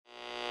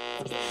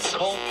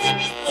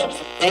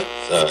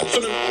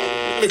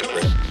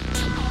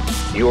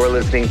You're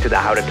listening to the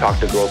How to Talk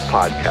to Girls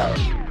podcast,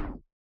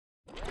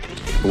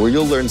 where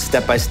you'll learn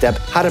step by step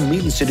how to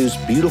meet and seduce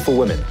beautiful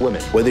women.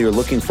 Whether you're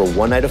looking for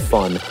one night of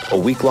fun, a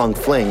week-long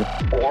fling,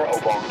 or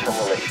a long-term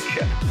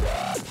relationship.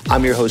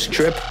 I'm your host,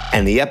 Trip,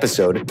 and the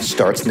episode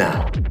starts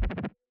now.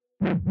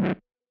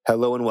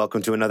 Hello and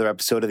welcome to another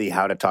episode of the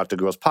How to Talk to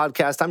Girls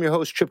podcast. I'm your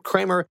host, Trip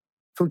Kramer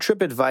from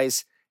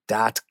tripadvice.com.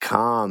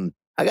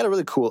 I got a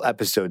really cool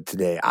episode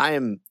today. I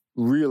am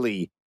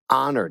really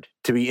honored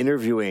to be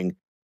interviewing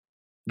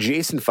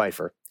Jason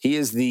Feifer. He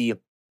is the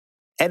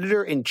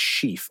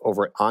editor-in-chief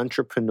over at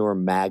Entrepreneur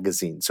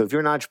Magazine. So if you're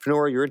an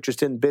entrepreneur, you're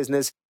interested in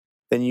business,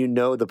 then you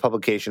know the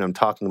publication I'm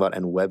talking about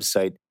and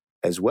website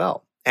as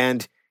well.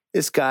 And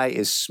this guy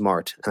is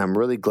smart, and I'm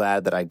really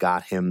glad that I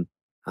got him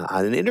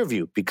on an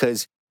interview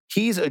because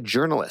he's a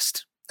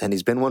journalist, and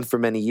he's been one for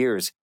many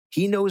years.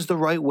 He knows the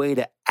right way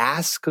to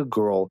ask a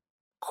girl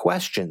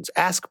questions,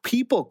 ask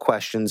people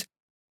questions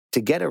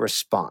to get a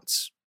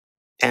response.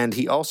 And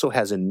he also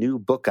has a new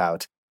book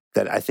out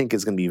that I think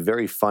is going to be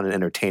very fun and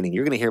entertaining.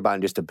 You're going to hear about it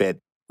in just a bit.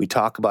 We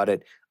talk about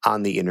it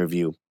on the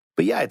interview.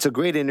 But yeah, it's a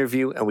great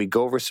interview, and we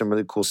go over some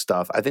really cool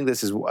stuff. I think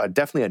this is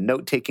definitely a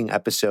note-taking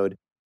episode.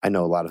 I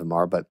know a lot of them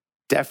are, but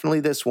definitely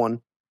this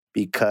one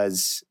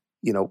because,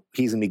 you know,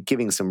 he's going to be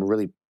giving some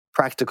really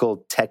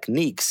practical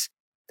techniques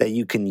that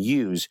you can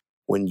use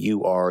when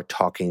you are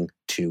talking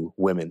to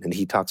women. And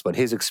he talks about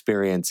his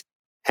experience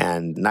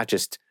and not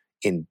just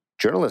in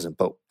journalism,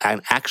 but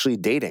actually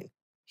dating.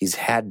 He's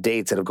had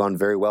dates that have gone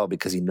very well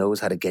because he knows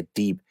how to get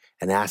deep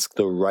and ask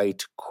the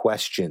right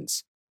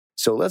questions.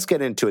 So let's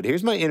get into it.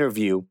 Here's my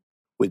interview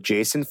with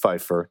Jason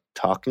Feifer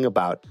talking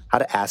about how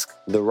to ask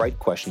the right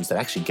questions that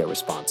actually get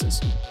responses.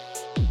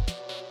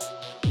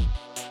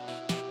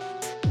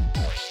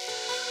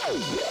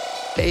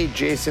 Hey,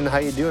 Jason, how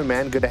you doing,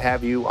 man? Good to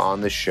have you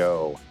on the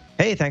show.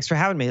 Hey, thanks for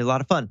having me. A lot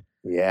of fun.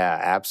 Yeah,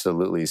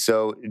 absolutely.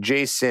 So,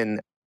 Jason,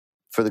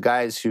 for the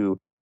guys who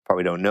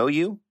probably don't know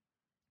you,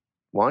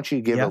 why don't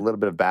you give a little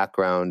bit of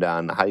background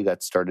on how you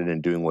got started in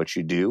doing what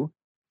you do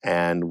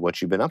and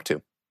what you've been up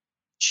to?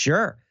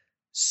 Sure.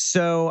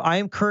 So I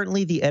am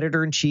currently the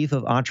editor-in-chief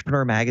of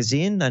Entrepreneur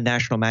Magazine, a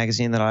national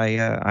magazine that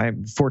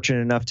I'm fortunate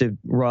enough to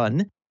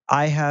run.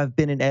 I have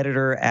been an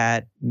editor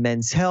at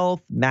Men's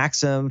Health,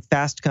 Maxim,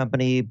 Fast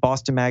Company,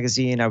 Boston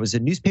Magazine. I was a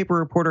newspaper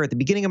reporter at the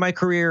beginning of my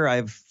career.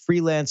 I've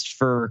freelanced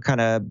for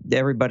kind of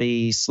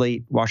everybody,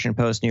 Slate, Washington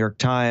Post, New York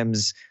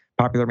Times,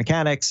 Popular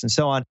Mechanics, and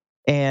so on.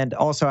 And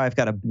also I've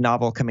got a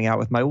novel coming out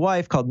with my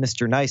wife called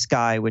Mr. Nice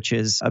Guy, which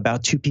is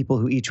about two people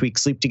who each week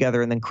sleep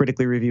together and then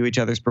critically review each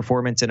other's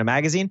performance in a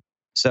magazine.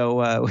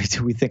 So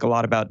we think a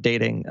lot about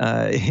dating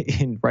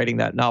in writing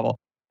that novel.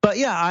 But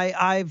yeah,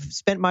 I've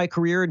spent my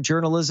career in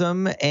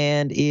journalism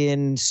and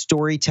in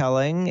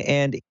storytelling,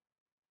 and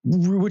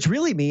which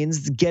really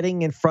means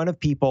getting in front of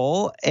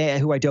people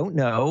who I don't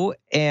know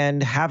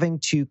and having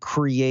to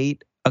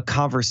create a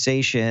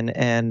conversation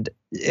and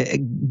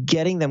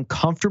getting them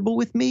comfortable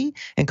with me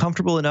and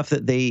comfortable enough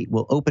that they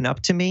will open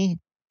up to me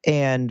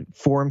and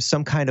form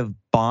some kind of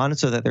bond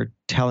so that they're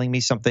telling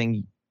me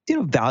something,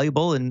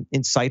 valuable and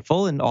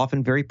insightful and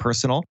often very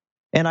personal.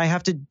 And I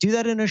have to do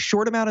that in a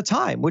short amount of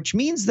time, which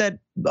means that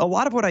a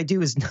lot of what I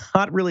do is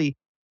not really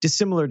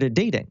dissimilar to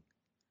dating.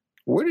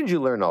 Where did you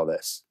learn all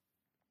this?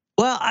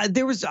 Well, I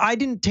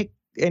didn't take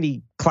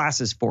any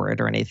classes for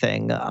it or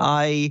anything.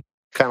 Kind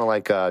of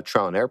like a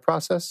trial and error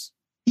process?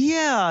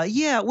 Yeah.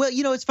 Well,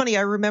 it's funny.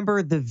 I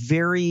remember the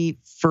very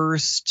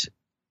first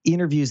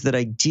interviews that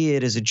I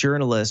did as a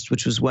journalist,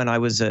 which was when I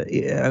was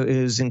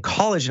in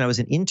college and I was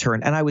an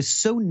intern, and I was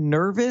so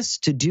nervous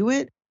to do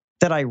it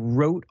that I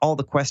wrote all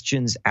the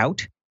questions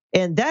out.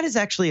 And that is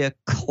actually a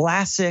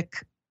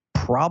classic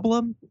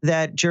problem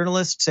that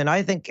journalists, and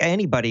I think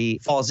anybody,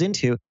 falls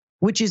into,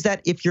 which is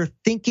that if you're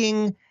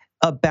thinking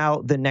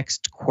about the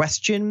next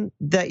question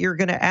that you're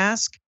going to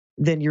ask,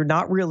 then you're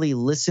not really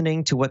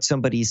listening to what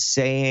somebody's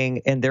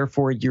saying, and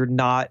therefore you're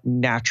not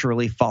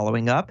naturally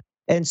following up.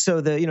 And so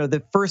the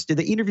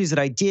interviews that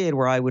I did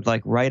where I would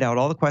write out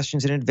all the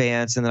questions in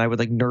advance and then I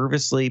would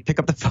nervously pick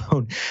up the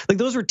phone,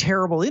 those were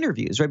terrible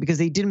interviews, right?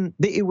 Because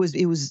it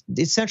was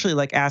essentially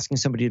like asking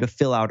somebody to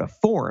fill out a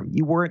form.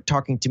 You weren't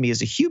talking to me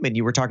as a human,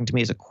 you were talking to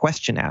me as a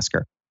question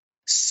asker.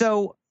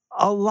 So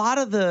a lot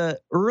of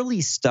the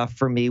early stuff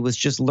for me was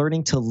just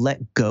learning to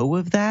let go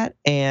of that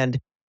and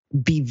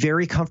be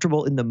very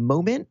comfortable in the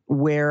moment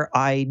where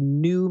I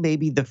knew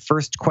maybe the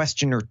first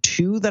question or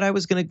two that I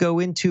was going to go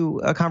into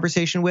a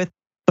conversation with.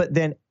 But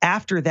then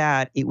after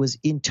that, it was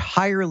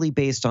entirely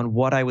based on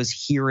what I was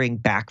hearing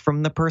back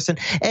from the person.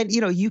 And,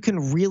 you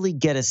can really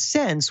get a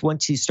sense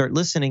once you start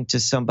listening to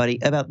somebody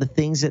about the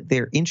things that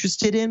they're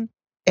interested in.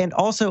 And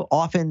also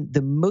often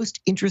the most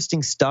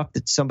interesting stuff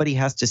that somebody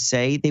has to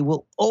say, they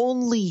will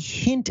only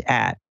hint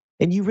at.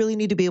 And you really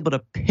need to be able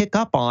to pick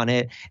up on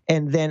it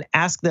and then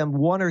ask them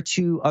one or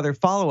two other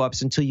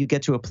follow-ups until you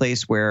get to a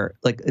place where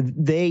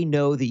they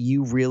know that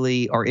you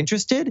really are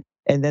interested,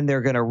 and then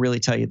they're going to really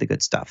tell you the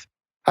good stuff.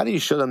 How do you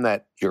show them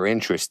that you're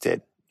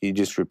interested? You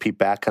just repeat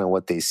back kind of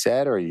what they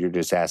said, or you're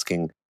just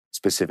asking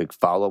specific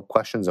follow-up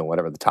questions on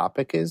whatever the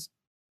topic is?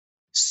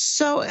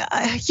 So,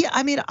 yeah,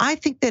 I mean, I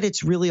think that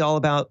it's really all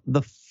about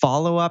the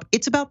follow-up.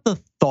 It's about the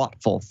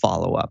thoughtful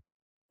follow-up.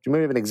 Do you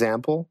maybe have an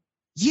example?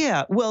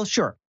 Yeah, well,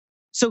 sure.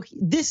 So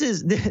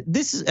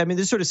I mean,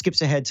 this sort of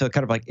skips ahead to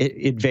kind of like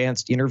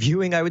advanced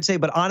interviewing, I would say.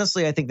 But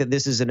honestly, I think that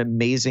this is an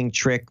amazing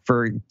trick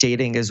for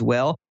dating as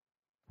well,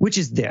 which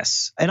is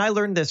this. And I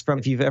learned this from,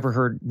 if you've ever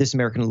heard This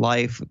American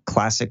Life,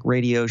 classic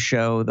radio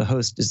show, the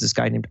host is this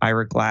guy named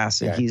Ira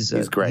Glass. And Yeah, he's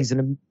great. He's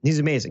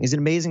amazing. He's an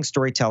amazing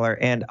storyteller.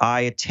 And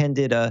I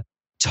attended a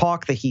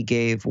talk that he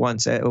gave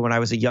once when I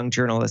was a young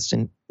journalist.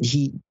 And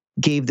he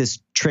gave this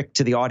trick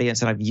to the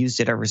audience, and I've used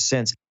it ever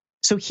since.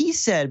 So he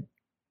said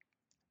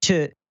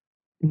to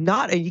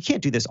not, and you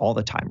can't do this all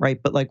the time, right?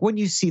 But like when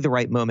you see the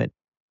right moment,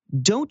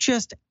 don't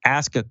just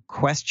ask a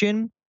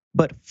question,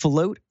 but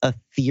float a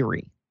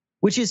theory,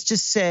 which is to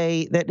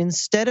say that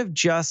instead of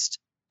just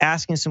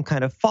asking some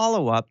kind of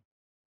follow-up,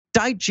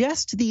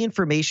 digest the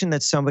information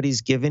that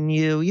somebody's given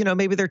you. You know,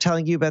 maybe they're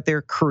telling you about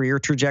their career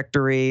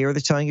trajectory, or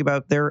they're telling you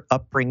about their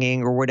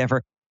upbringing or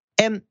whatever,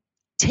 and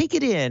take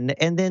it in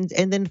and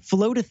then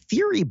float a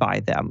theory by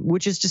them,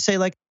 which is to say,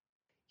 like,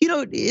 you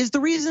know, is the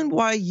reason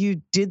why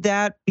you did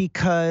that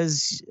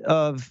because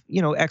of,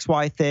 you know,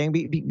 XY thing,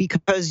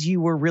 because you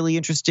were really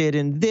interested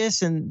in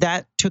this and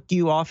that took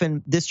you off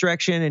in this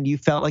direction and you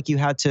felt like you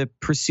had to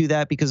pursue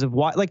that because of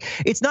why? Like,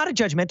 it's not a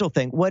judgmental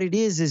thing. What it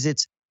is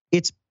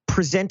it's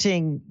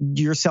presenting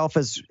yourself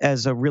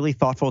as a really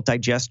thoughtful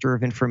digester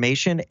of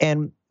information.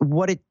 And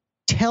what it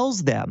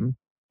tells them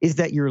is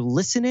that you're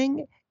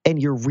listening and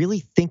you're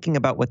really thinking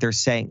about what they're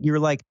saying. You're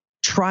like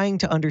trying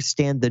to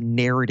understand the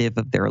narrative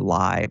of their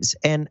lives.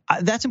 And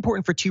that's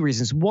important for two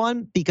reasons.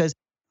 One, because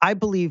I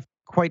believe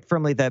quite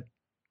firmly that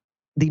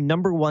the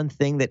number one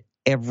thing that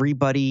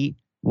everybody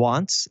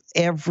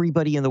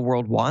in the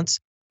world wants,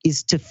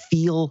 is to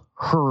feel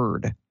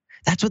heard.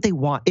 That's what they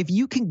want. If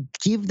you can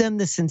give them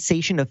the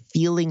sensation of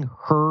feeling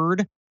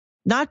heard,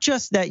 not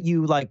just that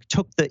you like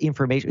took the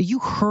information, you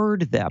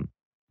heard them,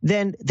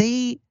 then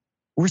they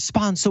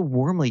respond so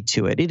warmly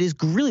to it. It is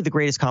really the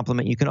greatest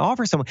compliment you can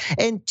offer someone.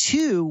 And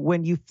two,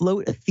 when you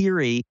float a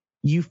theory,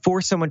 you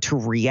force someone to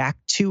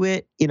react to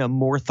it in a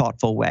more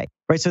thoughtful way,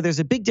 right? So there's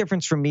a big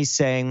difference from me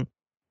saying,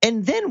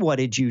 and then what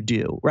did you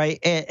do, right?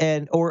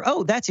 Or,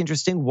 oh, that's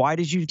interesting. Why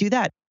did you do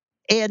that?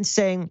 And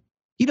saying,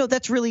 you know,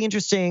 that's really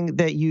interesting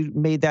that you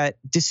made that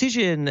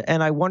decision.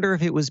 And I wonder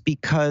if it was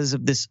because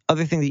of this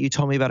other thing that you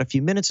told me about a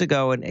few minutes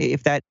ago, and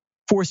if that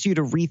forced you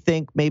to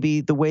rethink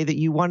maybe the way that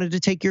you wanted to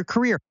take your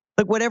career.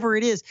 Like whatever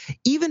it is,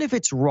 even if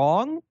it's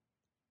wrong,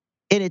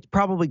 and it's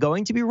probably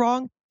going to be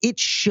wrong, it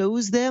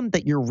shows them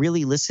that you're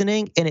really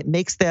listening, and it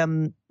makes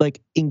them like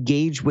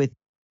engage with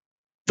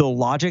the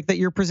logic that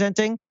you're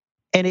presenting.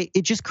 And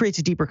it just creates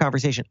a deeper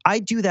conversation. I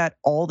do that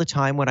all the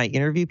time when I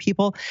interview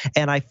people,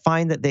 and I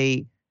find that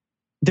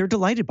they're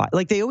delighted by it.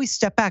 Like they always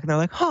step back and they're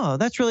like, I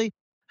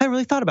hadn't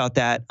really thought about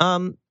that.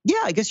 Yeah,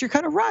 I guess you're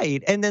kind of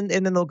right. And then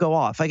they'll go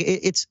off. Like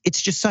it's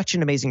just such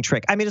an amazing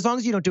trick. I mean, as long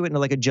as you don't do it in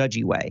like a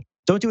judgy way.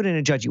 Don't do it in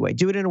a judgy way.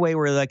 Do it in a way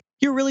where like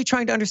you're really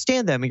trying to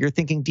understand them and you're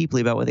thinking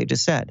deeply about what they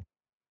just said.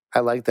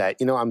 I like that.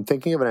 You know, I'm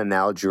thinking of an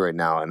analogy right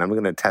now, and I'm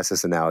going to test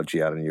this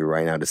analogy out on you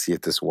right now to see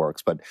if this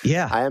works. But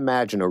yeah, I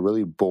imagine a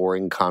really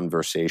boring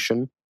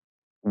conversation,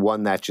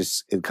 one that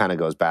just, it kind of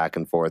goes back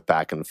and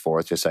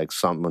forth, just like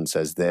someone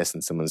says this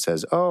and someone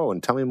says, oh,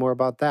 and tell me more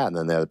about that. And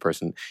then the other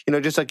person, you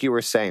know, just like you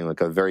were saying,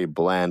 like a very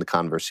bland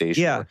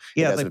conversation. Yeah,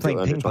 it's like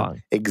playing ping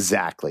pong.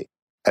 Exactly.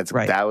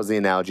 Right. That was the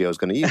analogy I was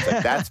going to use.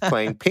 Like that's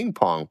playing ping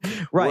pong.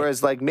 Right.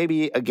 Whereas like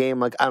maybe a game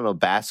like, I don't know,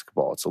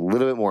 basketball, it's a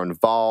little bit more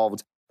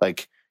involved.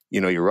 Like,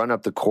 you know, you run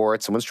up the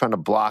court, someone's trying to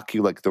block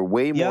you. Like they're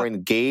way more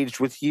engaged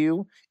with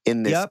you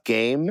in this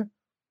game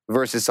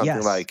versus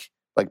something like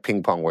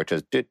ping pong where it's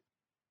just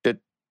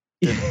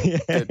you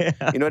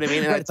know what I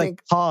mean? And right, I it's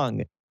think like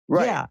pong.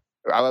 Right. Yeah.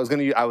 I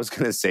was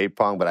gonna say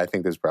pong, but I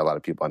think there's probably a lot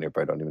of people on here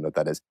probably don't even know what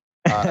that is.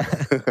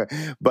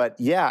 But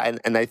yeah,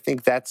 and I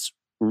think that's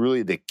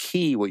really the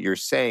key. What you're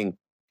saying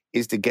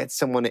is to get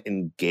someone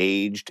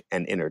engaged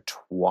and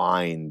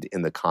intertwined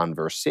in the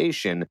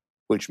conversation,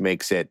 which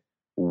makes it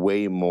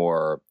way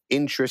more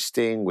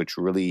interesting, which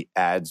really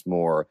adds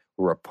more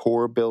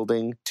rapport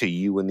building to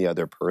you and the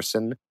other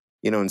person.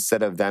 You know,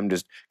 instead of them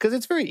just, because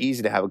it's very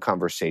easy to have a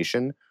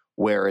conversation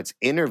where it's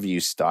interview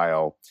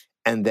style.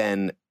 And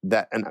then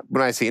and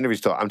when I say interview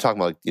style, I'm talking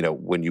about, like, you know,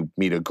 when you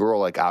meet a girl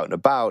like out and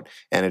about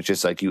and it's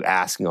just like you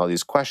asking all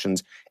these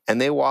questions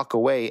and they walk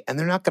away and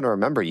they're not going to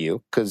remember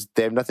you because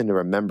they have nothing to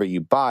remember you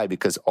by,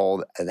 because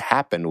all that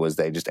happened was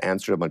they just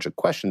answered a bunch of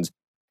questions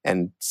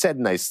and said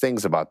nice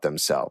things about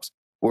themselves.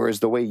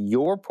 Whereas the way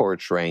you're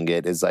portraying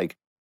it is like,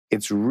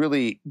 it's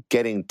really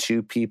getting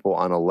two people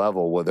on a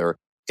level where they're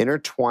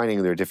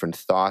intertwining their different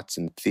thoughts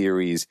and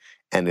theories,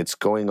 and it's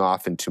going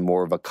off into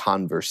more of a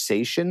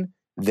conversation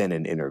than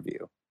an interview.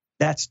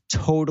 That's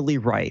totally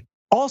right.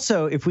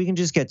 Also, if we can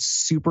just get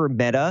super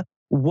meta,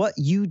 what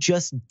you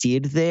just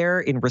did there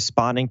in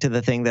responding to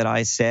the thing that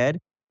I said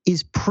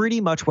is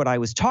pretty much what I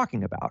was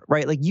talking about,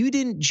 right? Like you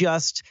didn't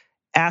just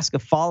ask a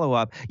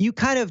follow-up. You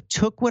kind of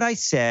took what I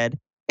said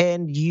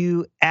and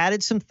you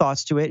added some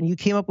thoughts to it and you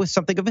came up with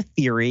something of a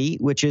theory,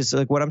 which is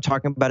like what I'm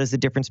talking about is the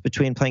difference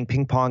between playing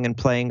ping pong and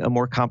playing a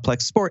more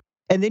complex sport.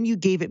 And then you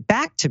gave it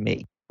back to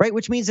me, right?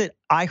 Which means that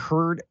I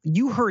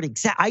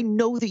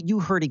know that you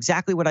heard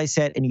exactly what I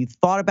said and you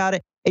thought about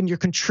it and you're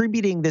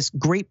contributing this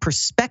great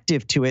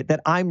perspective to it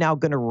that I'm now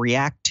going to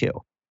react to,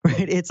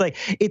 right? It's like,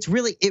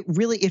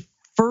 it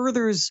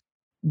furthers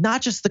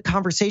not just the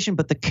conversation,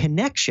 but the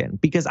connection,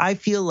 because I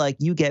feel like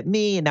you get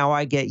me and now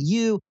I get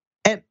you.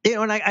 And,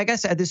 and I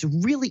guess this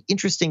really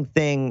interesting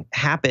thing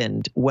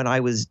happened when I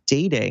was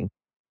dating,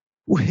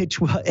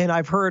 and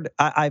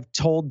I've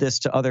told this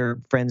to other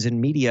friends in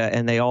media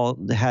and they all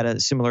had a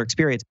similar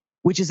experience,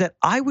 which is that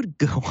I would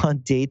go on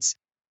dates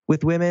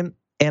with women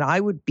and I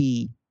would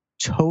be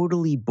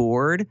totally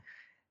bored.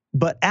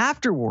 But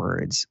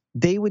afterwards,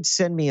 they would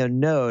send me a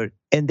note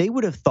and they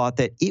would have thought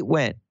that it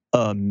went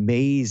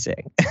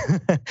amazing.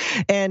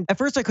 And at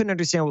first I couldn't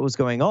understand what was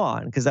going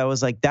on because I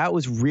was like, that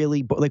was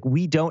really like,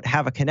 we don't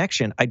have a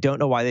connection. I don't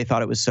know why they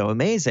thought it was so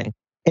amazing.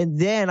 And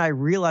then I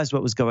realized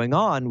what was going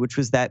on, which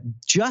was that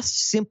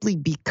just simply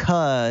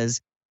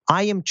because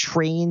I am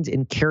trained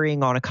in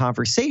carrying on a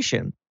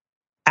conversation,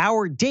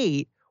 our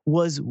date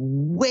was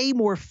way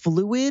more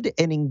fluid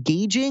and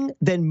engaging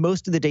than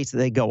most of the dates that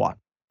they go on.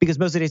 Because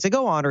most of the dates they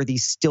go on are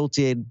these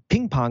stilted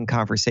ping pong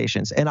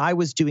conversations. And I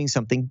was doing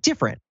something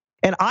different.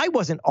 And I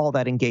wasn't all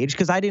that engaged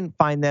because I didn't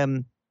find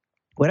them,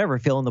 whatever,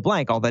 fill in the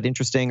blank, all that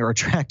interesting or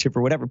attractive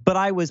or whatever. But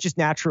I was just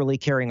naturally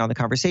carrying on the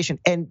conversation.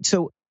 And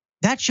so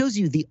that shows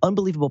you the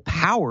unbelievable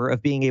power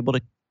of being able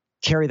to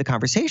carry the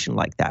conversation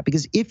like that.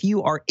 Because if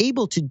you are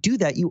able to do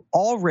that, you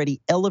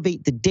already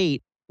elevate the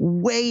date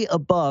way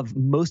above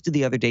most of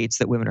the other dates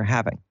that women are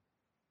having.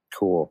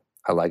 Cool.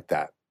 I like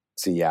that.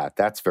 So yeah,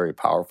 that's very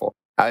powerful.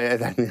 I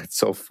think it's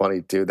so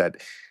funny too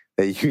that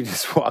you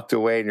just walked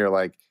away and you're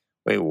like,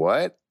 wait,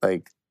 what?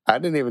 Like, I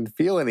didn't even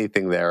feel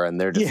anything there. And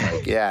they're just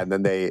like, yeah. And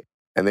then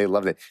they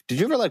loved it. Did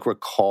you ever like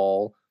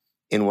recall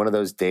in one of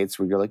those dates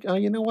where you're like, oh,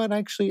 you know what?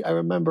 Actually, I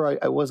remember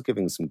I was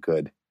giving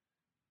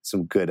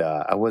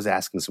I was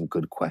asking some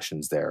good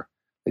questions there.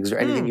 Like, is there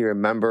anything you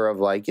remember of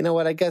like, you know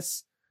what? I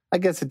guess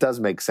it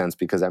does make sense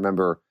because I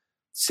remember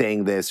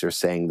saying this or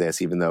saying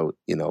this, even though,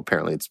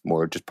 apparently it's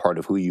more just part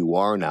of who you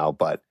are now.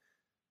 But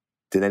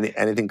did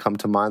anything come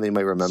to mind that you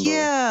might remember?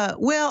 Yeah.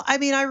 Well, I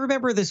mean, I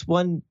remember this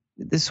one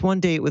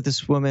date with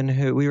this woman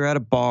who we were at a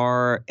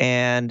bar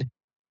and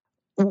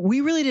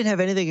we really didn't have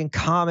anything in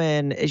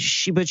common.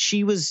 She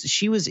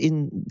was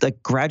in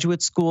like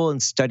graduate school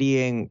and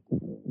studying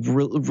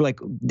like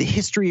the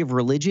history of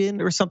religion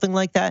or something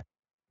like that.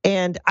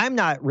 And I'm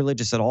not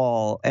religious at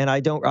all. And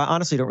I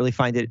honestly don't really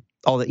find it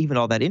all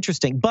that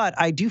interesting, but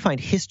I do find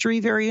history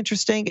very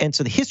interesting. And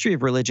so the history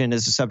of religion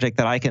is a subject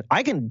that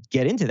I can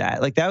get into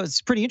that. Like that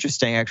was pretty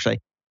interesting, actually.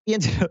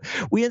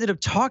 We ended up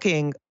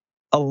talking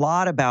a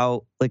lot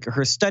about like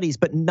her studies,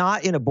 but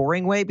not in a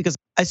boring way, because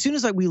as soon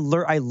as I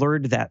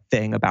learned that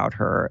thing about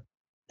her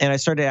and I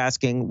started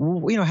asking,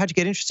 well, how'd you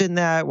get interested in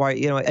that? Why,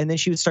 and then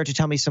she would start to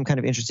tell me some kind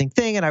of interesting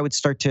thing and I would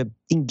start to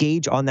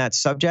engage on that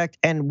subject.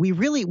 And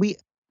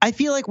I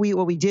feel like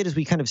what we did is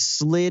we kind of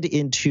slid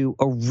into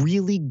a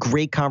really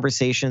great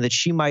conversation that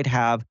she might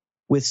have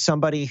with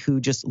somebody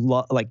who just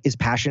is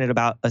passionate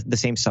about the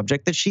same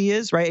subject that she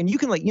is, right? And you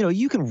can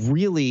you can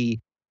really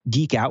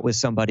geek out with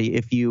somebody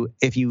if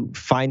you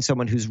find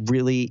someone who's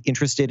really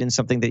interested in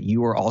something that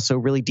you are also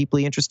really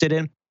deeply interested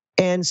in.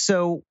 And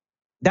so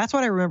that's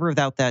what I remember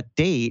about that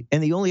date.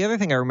 And the only other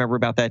thing I remember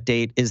about that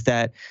date is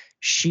that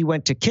she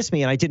went to kiss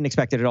me and I didn't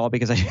expect it at all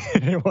because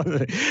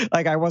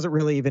I wasn't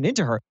really even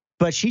into her.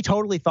 But she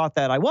totally thought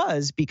that I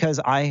was because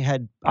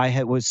I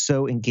was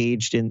so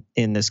engaged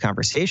in this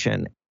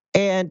conversation.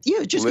 And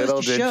it just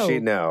goes to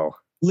show.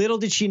 Little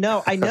did she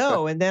know. I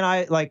know. And then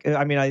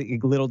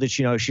little did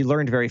she know, she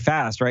learned very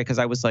fast, right? Because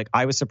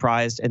I was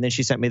surprised. And then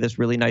she sent me this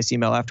really nice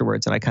email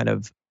afterwards and I kind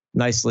of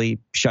nicely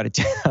shut it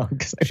down.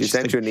 She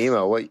sent you an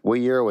email. What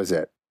year was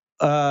it?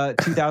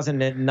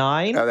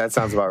 2009. Oh, that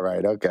sounds about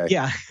right. Okay.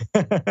 Yeah.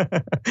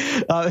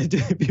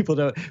 People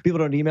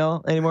don't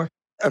email anymore.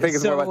 I think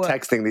it's more about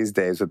texting these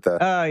days with the.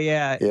 Oh,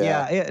 yeah.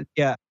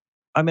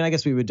 I mean, I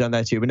guess we would have done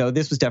that too, but no,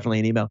 this was definitely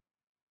an email.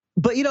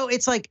 But,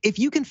 it's like if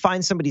you can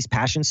find somebody's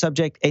passion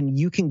subject and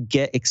you can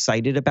get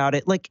excited about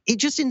it, like it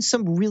just in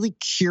some really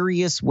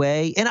curious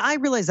way. And I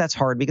realize that's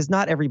hard because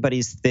not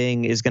everybody's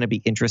thing is going to be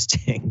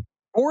interesting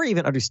or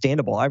even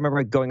understandable. I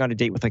remember going on a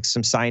date with like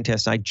some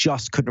scientist and I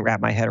just couldn't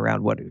wrap my head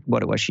around what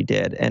it was she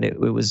did. And it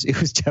was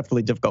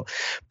definitely difficult.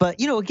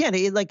 But, again,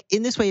 like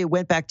in this way, it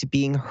went back to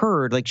being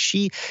heard. Like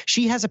she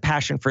has a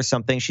passion for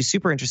something. She's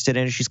super interested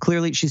in it.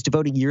 She's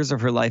devoting years of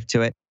her life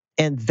to it.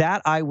 And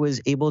that I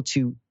was able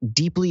to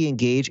deeply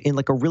engage in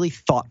like a really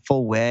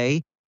thoughtful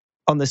way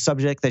on the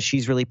subject that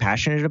she's really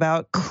passionate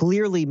about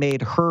clearly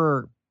made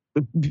her,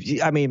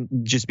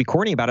 just be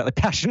corny about it, like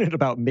passionate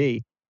about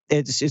me.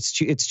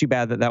 It's too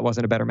bad that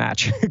wasn't a better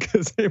match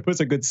because it was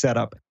a good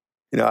setup.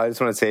 I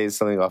just want to say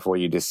something off of what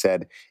you just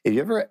said.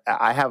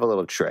 I have a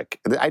little trick.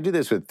 I do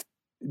this with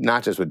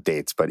not just with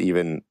dates, but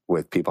even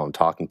with people I'm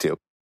talking to.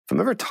 If I'm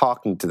ever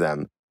talking to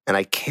them and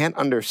I can't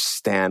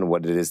understand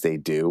what it is they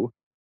do,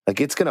 like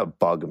it's going to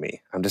bug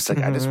me. I'm just like,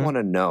 I just want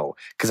to know.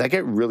 Because I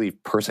get really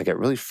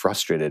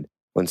frustrated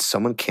when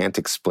someone can't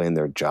explain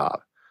their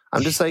job.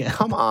 I'm just like,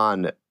 come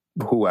on,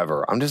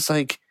 whoever. I'm just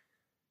like,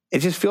 it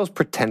just feels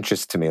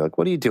pretentious to me. Like,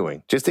 what are you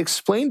doing? Just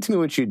explain to me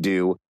what you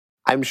do.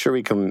 I'm sure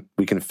we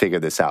can figure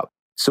this out.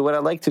 So what I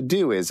like to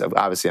do is,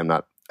 obviously I'm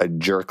not a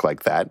jerk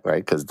like that,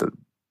 right? Because the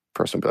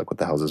person will be like, what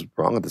the hell is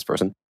wrong with this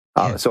person?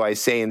 So I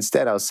say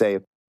instead, I'll say,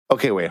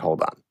 okay, wait,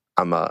 hold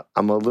on.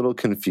 I'm a little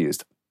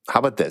confused. How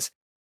about this?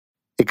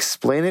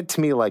 Explain it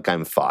to me like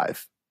I'm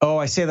 5. Oh,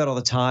 I say that all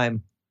the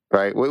time.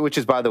 Right? Which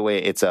is, by the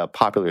way, it's a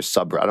popular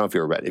subreddit. I don't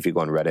know if you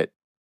go on Reddit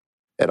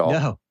at all.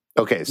 No.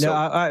 Okay. So no,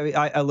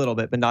 I a little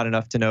bit, but not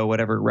enough to know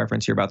whatever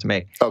reference you're about to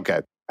make.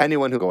 Okay.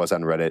 Anyone who goes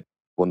on Reddit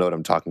will know what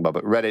I'm talking about.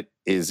 But Reddit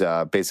is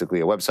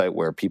basically a website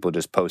where people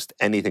just post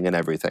anything and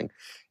everything.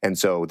 And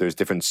so there's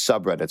different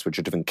subreddits, which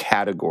are different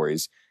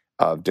categories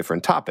of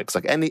different topics.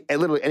 Like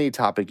literally any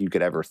topic you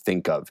could ever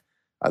think of,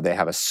 they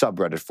have a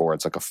subreddit for.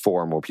 It's like a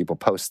forum where people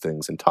post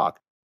things and talk.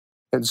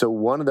 And so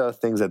one of the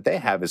things that they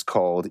have is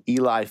called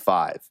Eli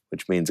 5,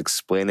 which means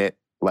explain it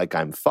like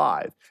I'm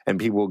 5. And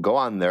people will go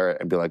on there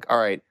and be like, all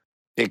right,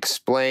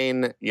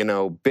 explain,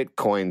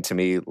 Bitcoin to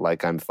me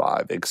like I'm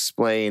 5.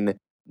 Explain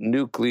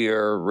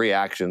nuclear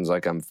reactions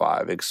like I'm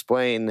 5.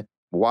 Explain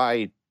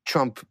why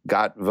Trump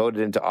got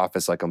voted into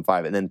office like I'm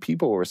 5. And then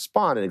people will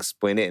respond and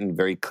explain it in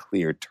very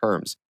clear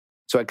terms.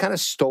 So I kind of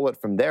stole it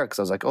from there because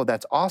I was like, oh,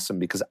 that's awesome,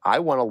 because I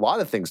want a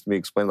lot of things to be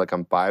explained like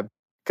I'm 5,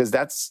 because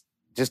that's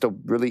just a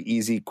really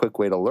easy, quick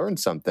way to learn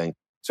something.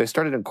 So I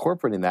started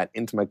incorporating that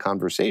into my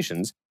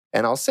conversations.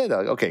 And I'll say that,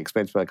 like, okay,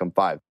 explain to me like I'm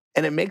 5.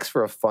 And it makes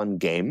for a fun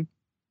game.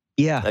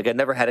 Yeah. Like I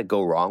never had it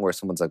go wrong where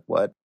someone's like,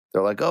 what?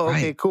 They're like, oh,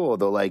 okay, cool.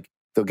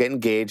 They'll get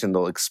engaged and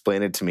they'll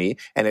explain it to me.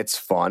 And it's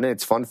fun. And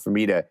it's fun for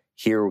me to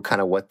hear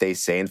kind of what they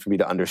say and for me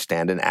to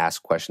understand and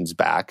ask questions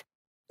back.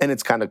 And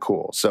it's kind of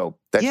cool. So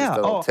that's just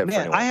a little tip for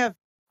anyone.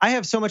 I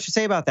have so much to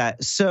say about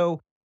that.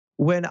 So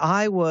when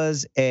I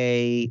was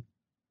a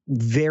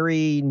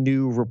very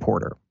new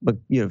reporter, but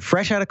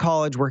fresh out of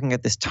college, working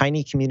at this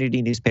tiny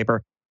community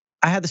newspaper,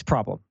 I had this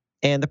problem.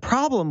 And the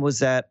problem was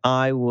that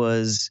I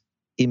was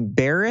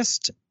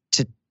embarrassed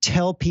to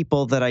tell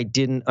people that I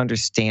didn't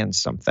understand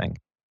something.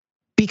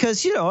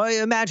 Because,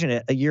 imagine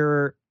it,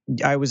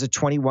 I was a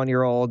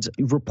 21-year-old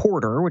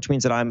reporter, which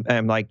means that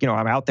I'm like,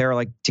 I'm out there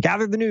like to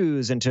gather the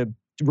news and to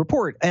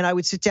report. And I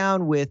would sit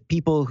down with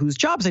people whose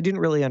jobs I didn't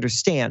really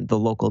understand, the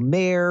local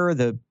mayor,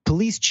 the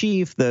police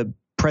chief, the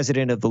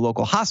president of the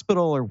local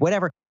hospital or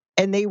whatever.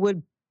 And they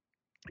would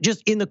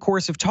just, in the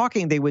course of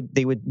talking, they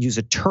would use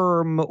a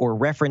term or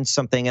reference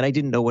something, and I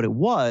didn't know what it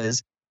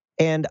was.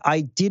 And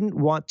I didn't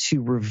want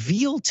to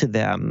reveal to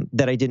them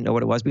that I didn't know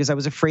what it was because I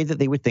was afraid that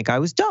they would think I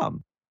was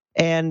dumb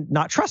and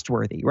not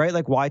trustworthy, right?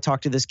 Like, why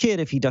talk to this kid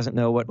if he doesn't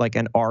know what like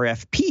an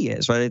RFP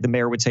is, right? The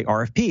mayor would say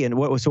RFP.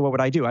 And so what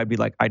would I do?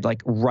 I'd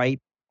write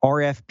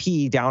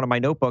RFP down on my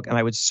notebook and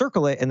I would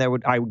circle it, and I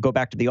would go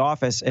back to the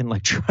office and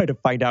like try to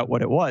find out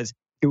what it was,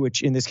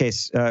 which in this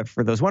case,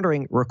 for those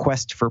wondering,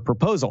 request for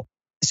proposal.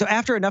 So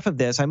after enough of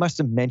this, I must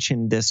have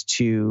mentioned this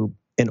to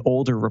an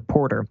older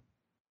reporter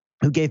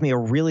who gave me a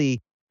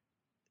really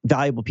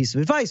valuable piece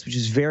of advice, which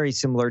is very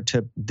similar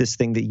to this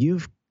thing that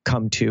you've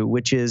come to,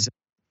 which is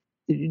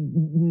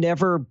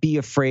never be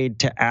afraid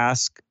to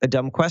ask a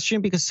dumb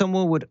question, because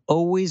someone would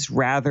always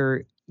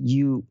rather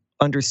you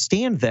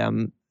understand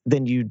them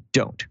than you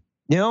don't.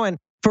 And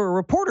for a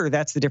reporter,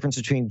 that's the difference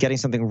between getting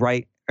something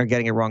right or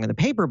getting it wrong in the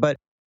paper. But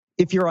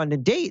if you're on a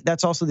date,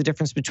 that's also the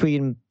difference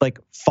between like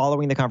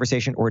following the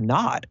conversation or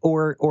not,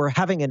 or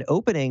having an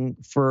opening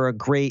for a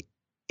great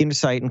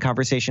insight and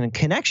conversation and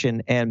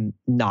connection and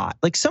not.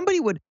 Like, somebody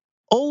would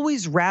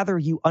always rather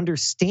you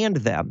understand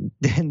them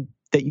than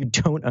that you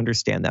don't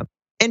understand them.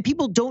 And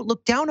people don't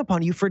look down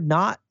upon you for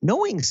not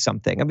knowing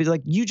something. I mean,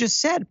 like you just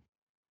said,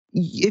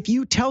 if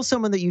you tell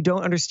someone that you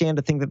don't understand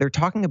a thing that they're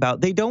talking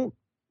about, they don't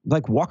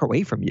like walk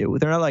away from you.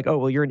 They're not like, oh,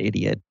 well, you're an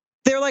idiot.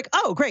 They're like,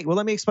 oh, great. Well,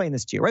 let me explain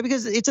this to you, right?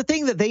 Because it's a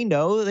thing that they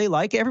know, they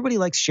like. Everybody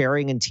likes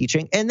sharing and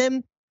teaching. And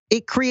then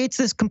it creates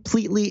this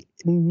completely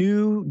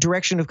new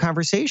direction of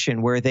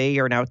conversation where they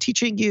are now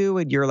teaching you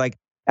and you're like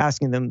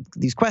asking them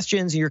these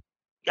questions. And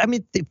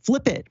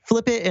flip it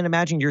and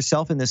imagine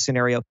yourself in this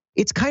scenario.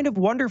 It's kind of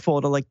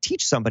wonderful to like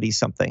teach somebody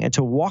something and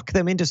to walk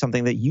them into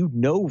something that you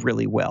know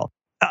really well.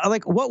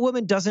 Like, what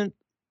woman doesn't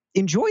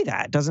enjoy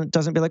that?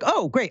 Doesn't be like,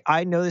 oh, great,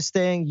 I know this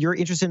thing. You're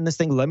interested in this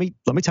thing. Let me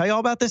tell you all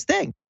about this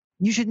thing.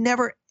 You should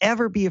never,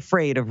 ever be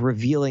afraid of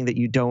revealing that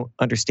you don't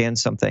understand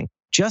something.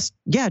 Just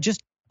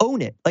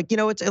own it. Like,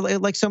 it's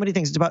like so many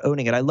things. It's about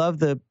owning it. I love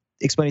the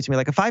explaining to me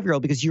like a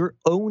 5-year-old, because you're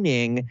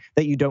owning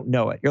that you don't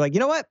know it. You're like, you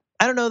know what?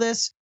 I don't know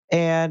this.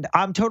 And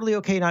I'm totally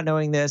okay not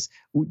knowing this.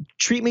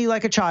 Treat me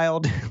like a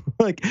child,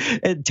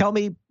 and tell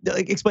me,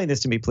 explain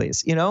this to me,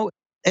 please.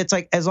 It's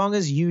like, as long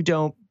as you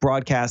don't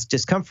broadcast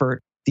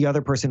discomfort, the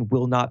other person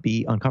will not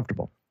be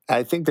uncomfortable.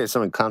 I think there's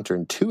something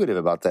counterintuitive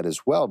about that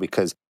as well,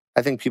 because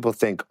I think people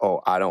think,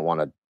 oh, I don't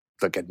want to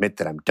like admit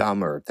that I'm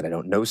dumb or that I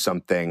don't know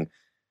something.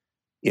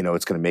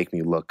 It's going to make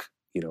me look,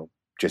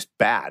 just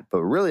bad.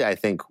 But really, I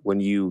think when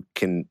you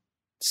can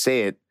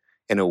say it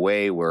in a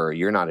way where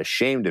you're not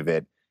ashamed of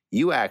it,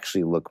 you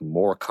actually look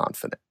more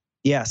confident.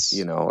 Yes.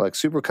 Like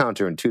super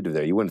counterintuitive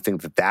there. You wouldn't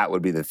think that that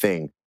would be the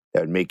thing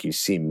that would make you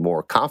seem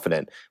more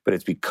confident, but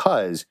it's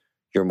because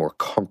you're more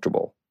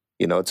comfortable.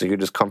 So you're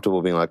just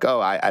comfortable being like,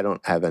 oh, I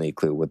don't have any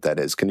clue what that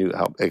is. Can you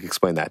help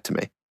explain that to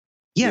me?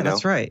 Yeah,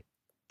 that's right.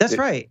 That's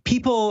right.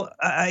 People,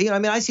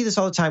 I see this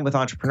all the time with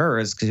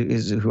entrepreneurs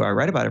who I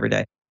write about every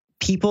day.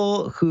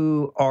 People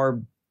who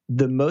are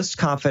the most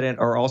confident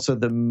are also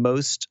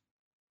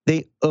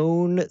they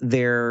own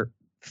their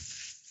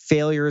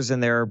failures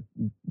and their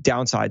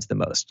downsides the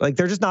most. Like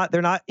they're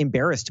not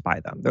embarrassed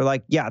by them. They're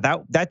like, yeah,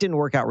 that didn't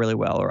work out really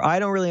well, or I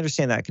don't really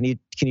understand that. Can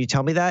you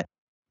tell me that?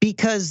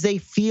 Because they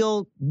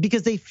feel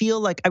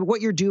like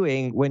what you're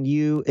doing when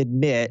you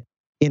admit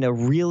in a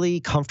really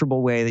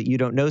comfortable way that you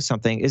don't know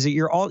something is that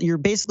you're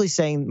basically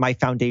saying my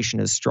foundation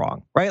is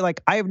strong, right?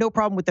 Like I have no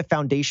problem with the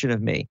foundation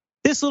of me.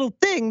 This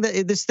thing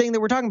that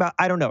we're talking about,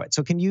 I don't know it.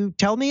 So can you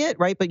tell me it,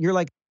 right? But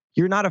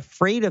you're not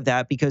afraid of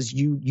that because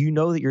you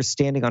know that you're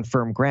standing on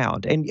firm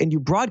ground and you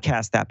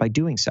broadcast that by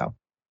doing so.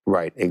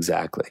 Right,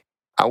 exactly.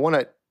 I want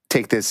to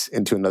take this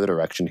into another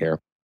direction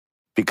here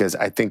because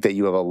I think that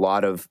you have a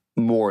lot of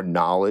more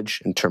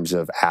knowledge in terms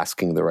of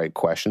asking the right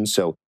questions.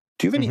 So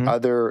do you have any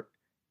other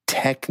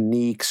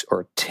techniques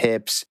or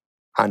tips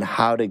on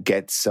how to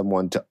get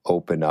someone to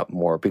open up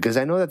more? Because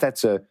I know that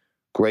that's a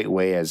great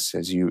way, as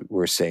you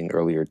were saying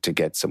earlier, to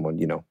get someone,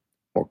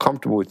 more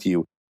comfortable with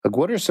you. Like,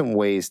 what are some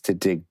ways to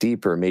dig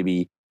deeper,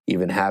 maybe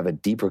even have a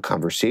deeper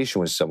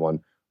conversation with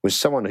someone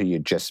who you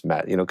just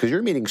met? Because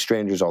you're meeting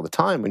strangers all the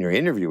time when you're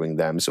interviewing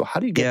them. So how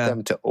do you get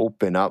them to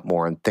open up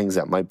more on things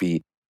that might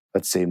be,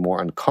 let's say,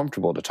 more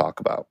uncomfortable to talk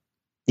about?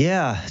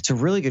 Yeah, it's a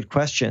really good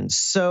question.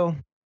 So,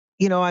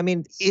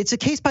 it's a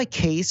case by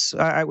case,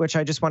 which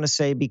I just want to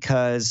say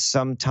because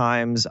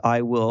sometimes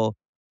I will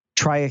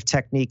try a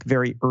technique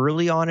very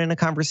early on in a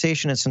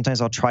conversation and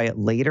sometimes I'll try it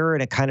later.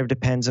 And it kind of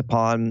depends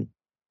upon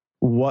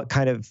what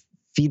kind of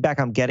feedback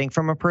I'm getting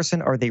from a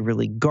person. Are they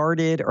really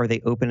guarded? Are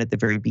they open at the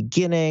very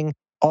beginning?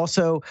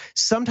 Also,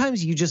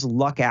 sometimes you just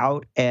luck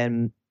out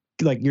and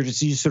like you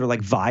sort of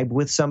like vibe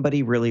with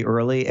somebody really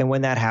early. And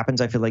when that happens,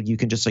 I feel like you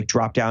can just like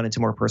drop down into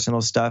more personal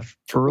stuff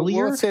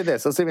earlier. Well, let's say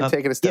this. Let's even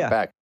take it a step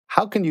back.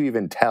 How can you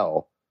even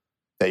tell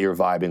that you're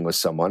vibing with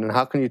someone? And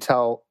how can you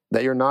tell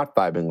that you're not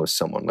vibing with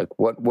someone? Like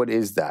what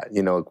is that?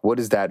 What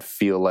does that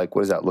feel like?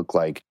 What does that look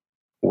like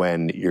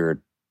when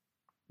you're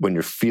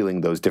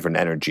feeling those different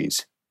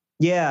energies?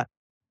 Yeah.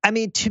 I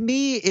mean, to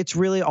me, it's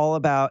really all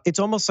about, it's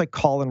almost like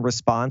call and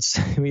response,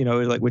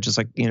 which is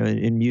like,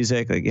 in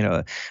music, like,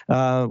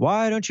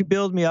 why don't you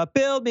build me up,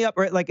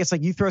 right? Like, it's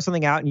like you throw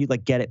something out and you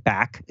like get it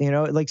back,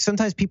 like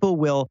sometimes people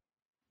will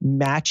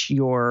match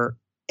your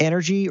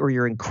energy or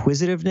your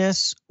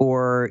inquisitiveness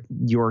or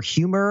your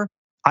humor.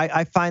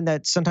 I find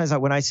that sometimes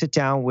when I sit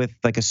down with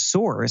like a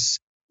source,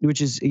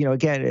 which is,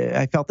 again,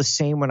 I felt the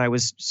same when I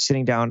was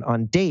sitting down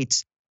on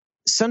dates.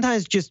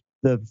 Sometimes just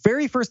the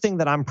very first thing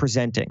that I'm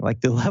presenting,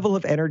 like the level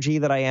of energy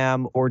that I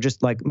am, or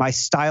just like my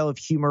style of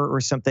humor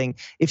or something,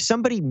 if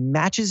somebody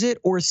matches it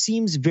or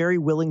seems very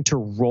willing to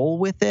roll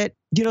with it,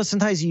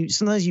 sometimes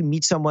you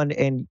meet someone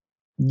and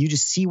you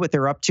just see what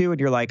they're up to and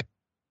you're like,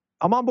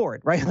 I'm on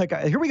board, right? Like,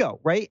 here we go,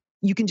 right?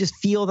 You can just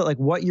feel that like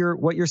what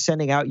you're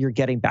sending out, you're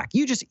getting back.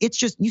 You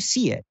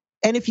see it.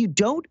 And if you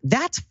don't,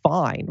 that's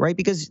fine, right?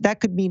 Because that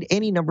could mean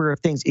any number of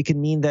things. It can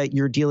mean that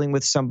you're dealing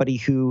with somebody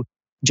who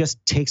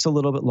just takes a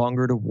little bit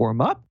longer to warm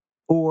up,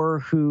 or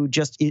who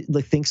just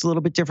thinks a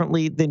little bit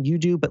differently than you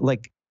do, but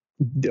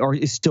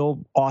is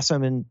still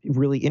awesome and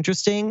really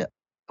interesting.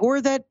 Or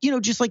that,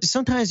 just like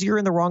sometimes you're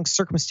in the wrong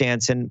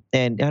circumstance and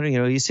I don't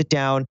you sit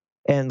down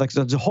and like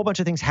there's a whole bunch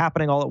of things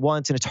happening all at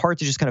once and it's hard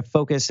to just kind of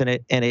focus and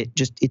it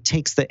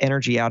takes the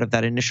energy out of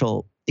that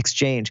initial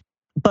exchange.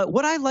 But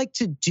what I like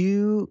to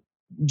do,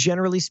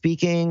 generally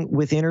speaking,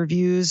 with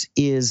interviews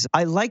is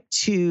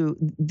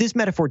this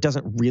metaphor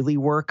doesn't really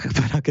work,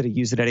 but I'm going to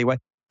use it anyway.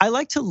 I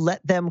like to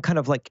let them kind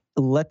of like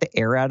let the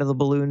air out of the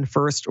balloon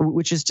first,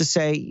 which is to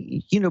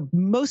say,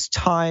 most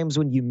times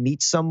when you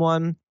meet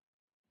someone,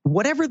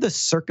 whatever the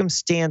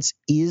circumstance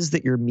is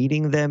that you're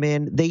meeting them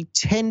in, they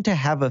tend to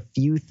have a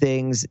few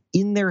things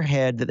in their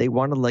head that they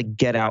want to like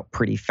get out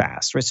pretty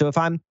fast, right? So if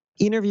I'm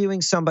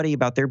interviewing somebody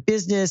about their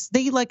business,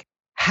 they like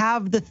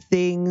have the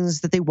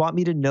things that they want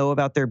me to know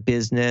about their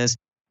business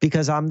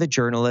because I'm the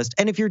journalist.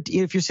 And if you're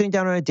sitting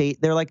down on a date,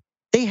 they're like,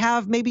 they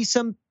have maybe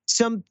some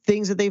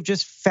things that they've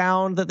just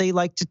found that they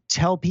like to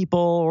tell people,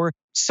 or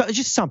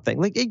just something.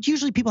 Like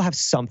usually people have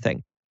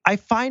something. I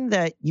find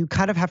that you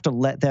kind of have to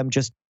let them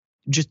just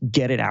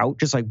get it out,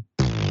 just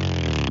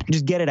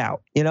get it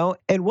out,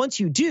 And once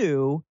you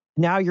do,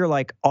 now you're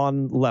like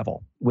on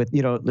level with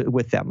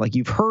them. Like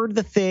you've heard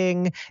the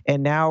thing,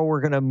 and now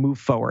we're gonna move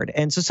forward.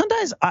 And so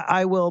sometimes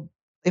I will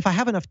if I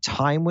have enough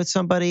time with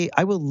somebody,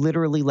 I will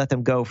literally let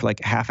them go for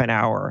like half an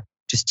hour,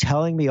 just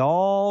telling me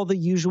all the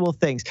usual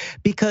things.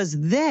 Because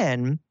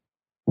then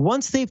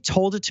once they've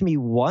told it to me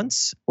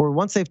once, or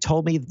once they've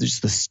told me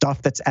just the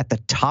stuff that's at the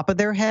top of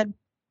their head,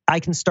 I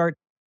can start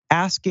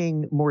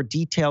asking more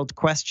detailed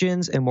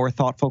questions and more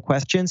thoughtful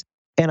questions.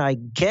 And I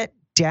get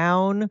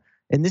down,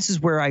 and this is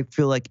where I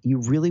feel like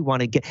you really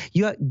want to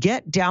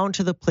get down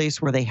to the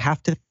place where they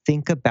have to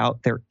think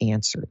about their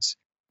answers.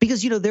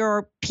 Because, there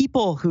are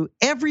people who,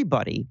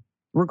 everybody,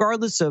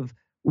 regardless of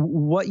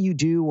what you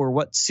do or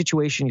what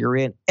situation you're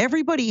in,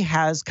 everybody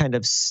has kind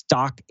of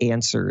stock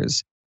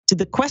answers to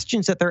the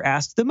questions that they're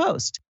asked the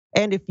most.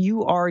 And if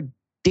you are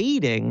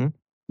dating,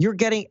 you're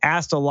getting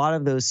asked a lot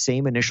of those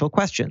same initial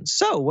questions.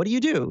 So what do you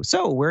do?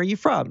 So where are you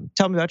from?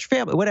 Tell me about your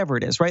family, whatever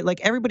it is, right?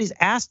 Like everybody's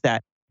asked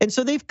that. And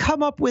so they've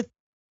come up with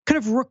kind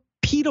of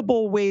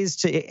repeatable ways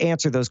to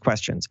answer those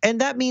questions.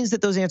 And that means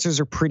that those answers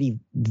are pretty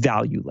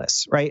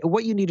valueless, right?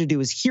 What you need to do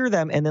is hear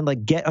them and then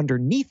like get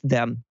underneath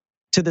them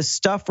to the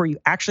stuff where you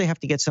actually have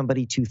to get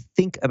somebody to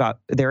think about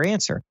their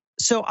answer.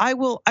 So I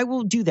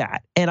will do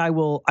that. And I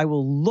will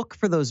look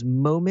for those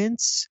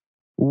moments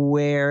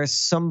where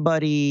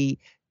somebody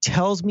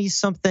tells me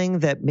something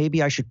that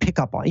maybe I should pick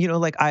up on.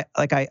 Like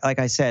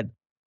I said,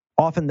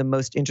 often the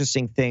most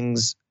interesting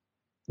things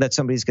that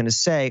somebody's going to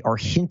say are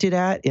hinted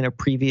at in a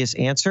previous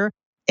answer.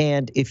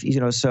 And if,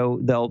 so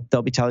they'll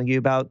be telling you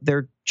about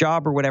their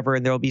job or whatever,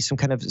 and there'll be some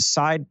kind of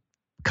side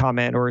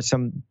comment or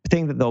some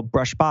thing that they'll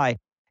brush by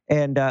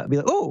and be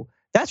like, oh,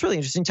 that's really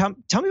interesting.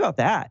 Tell me about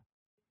that.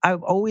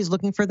 I'm always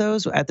looking for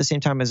those at the same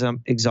time as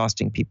I'm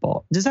exhausting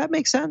people. Does that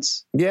make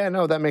sense? Yeah,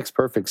 no, that makes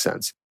perfect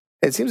sense.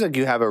 It seems like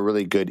you have a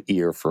really good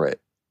ear for it,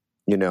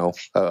 picking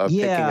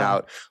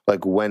out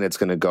like when it's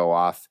going to go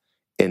off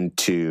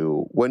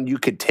into, when you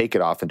could take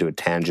it off into a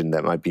tangent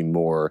that might be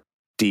more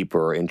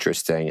deeper or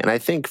interesting. And I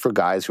think for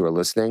guys who are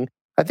listening,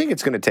 I think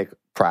it's going to take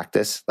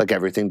practice, like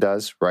everything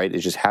does, right?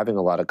 It's just having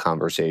a lot of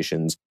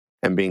conversations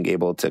and being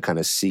able to kind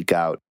of seek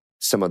out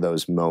some of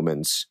those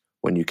moments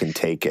when you can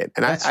take it.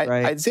 And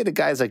I'd say to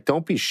guys, like,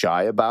 don't be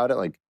shy about it.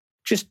 Like,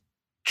 just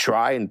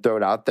try and throw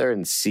it out there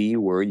and see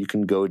where you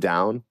can go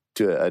down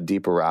to a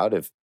deeper route.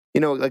 If,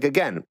 like,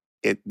 again,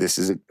 this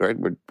is, right,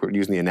 we're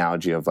using the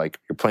analogy of like,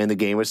 you're playing the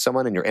game with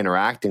someone and you're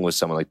interacting with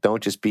someone. Like,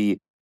 don't just be,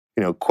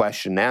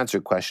 question,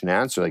 answer,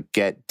 like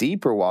get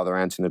deeper while they're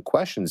answering the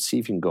questions, see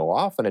if you can go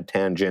off on a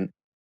tangent.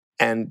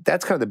 And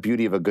that's kind of the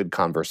beauty of a good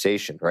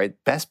conversation, right?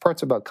 Best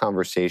parts about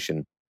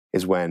conversation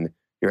is when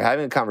you're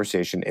having a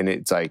conversation and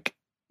it's like,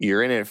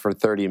 you're in it for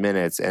 30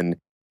 minutes and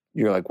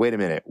you're like, wait a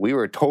minute, we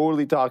were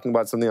totally talking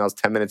about something else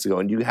 10 minutes ago.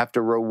 And you have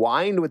to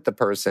rewind with the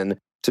person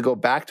to go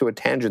back to a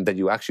tangent that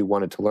you actually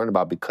wanted to learn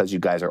about because you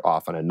guys are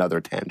off on another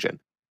tangent.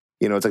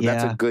 It's like,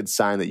 that's a good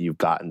sign that you've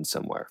gotten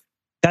somewhere.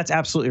 That's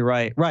absolutely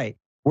right. Right.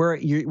 Where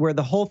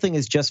the whole thing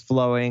is just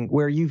flowing,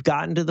 where you've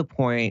gotten to the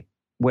point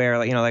where,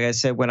 like I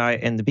said,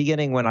 in the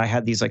beginning, when I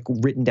had these like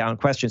written down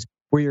questions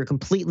where you're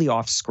completely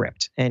off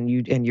script and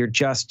you're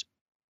just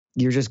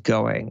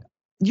going.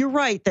 You're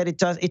right that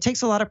it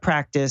takes a lot of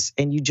practice,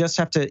 and you just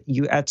have to,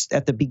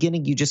 at the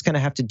beginning, you just kind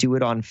of have to do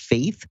it on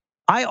faith.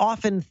 I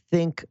often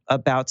think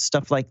about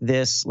stuff like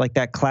this, like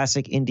that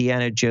classic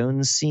Indiana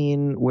Jones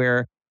scene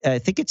where I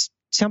think it's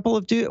Temple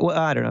of Doom. Well,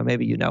 I don't know,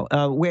 maybe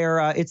where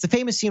it's the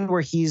famous scene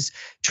where he's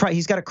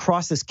got to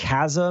cross this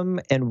chasm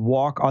and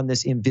walk on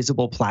this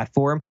invisible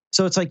platform.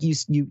 So it's like you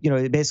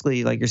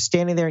basically like you're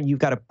standing there and you've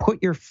got to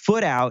put your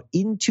foot out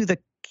into the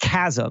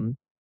chasm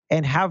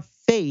and have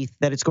faith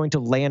that it's going to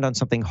land on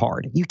something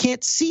hard. You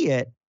can't see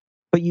it,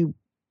 but you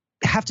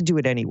have to do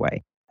it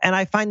anyway. And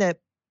I find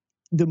that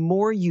the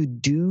more you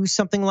do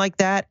something like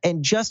that,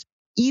 and just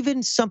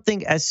even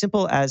something as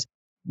simple as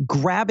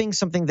grabbing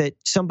something that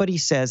somebody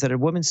says, that a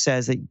woman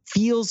says, that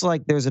feels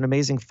like there's an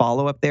amazing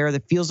follow-up there,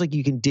 that feels like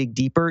you can dig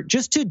deeper,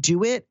 just to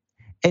do it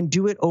and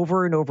do it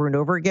over and over and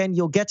over again,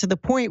 you'll get to the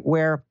point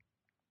where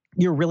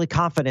you're really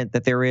confident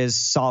that there is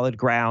solid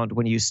ground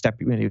when you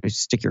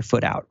stick your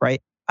foot out,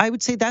 right? I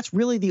would say that's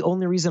really the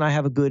only reason I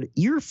have a good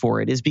ear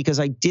for it, is because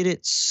I did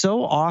it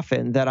so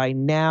often that I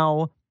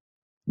now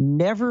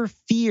never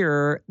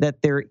fear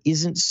that there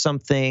isn't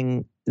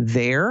something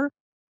there.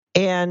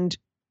 And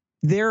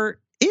there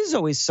is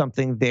always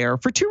something there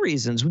for two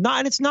reasons.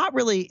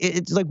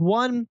 It's like,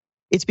 one,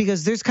 it's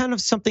because there's kind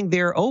of something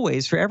there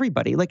always for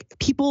everybody. Like,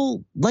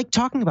 people like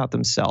talking about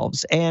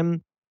themselves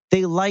and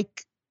they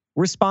like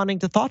responding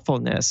to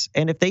thoughtfulness.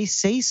 And if they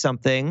say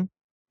something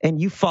and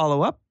you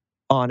follow up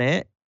on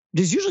it,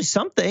 there's usually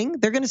something.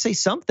 They're going to say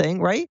something,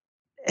 right?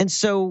 And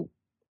so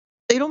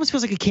it almost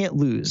feels like a can't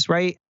lose,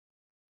 right?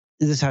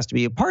 This has to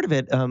be a part of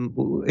it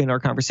in our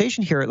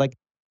conversation here. Like,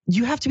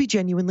 you have to be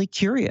genuinely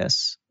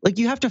curious. Like,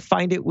 you have to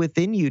find it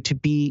within you to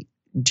be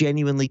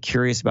genuinely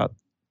curious about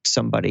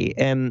somebody.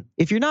 And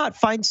if you're not,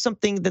 find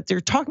something that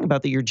they're talking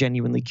about that you're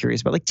genuinely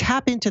curious about. Like,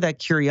 tap into that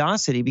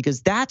curiosity,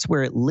 because that's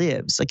where it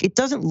lives. Like, it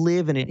doesn't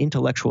live in an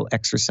intellectual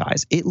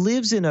exercise. It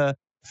lives in a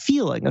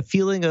feeling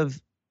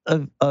of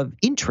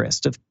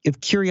interest, of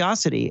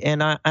curiosity.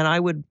 And I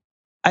would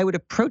I would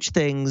approach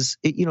things,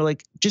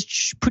 like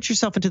just put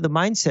yourself into the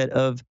mindset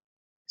of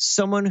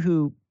someone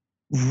who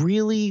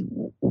really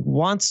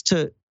wants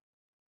to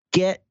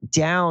get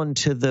down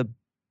to the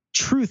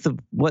truth of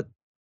what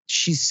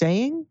she's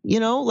saying,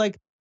 like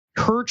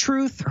her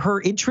truth, her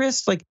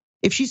interest. Like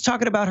if she's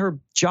talking about her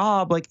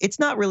job, like it's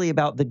not really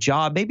about the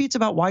job. Maybe it's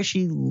about why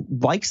she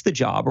likes the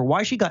job or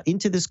why she got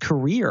into this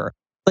career.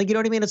 Like, you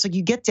know what I mean? It's like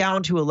you get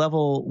down to a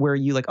level where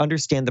you like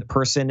understand the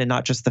person and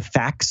not just the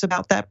facts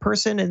about that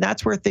person. And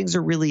that's where things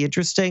are really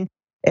interesting.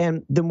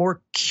 And the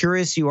more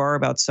curious you are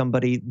about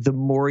somebody, the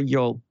more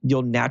you'll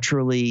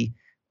naturally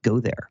go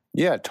there.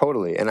 Yeah,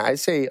 totally. And I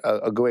say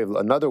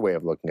another way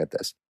of looking at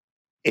this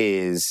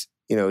is,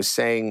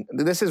 saying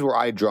this is where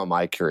I draw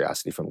my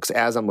curiosity from. Because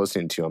as I'm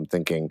listening to you, I'm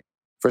thinking,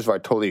 first of all, I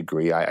totally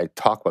agree. I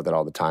talk about that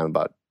all the time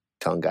about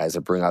telling guys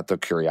to bring out their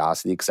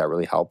curiosity because that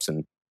really helps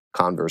in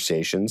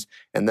conversations.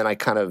 And then I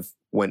kind of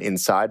went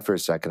inside for a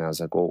second. I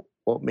was like, well,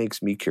 what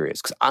makes me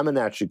curious? Because I'm a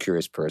naturally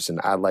curious person.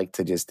 I like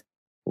to just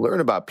learn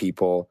about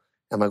people.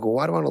 I'm like, well,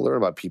 why do I want to learn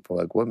about people?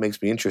 Like, what makes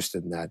me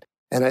interested in that?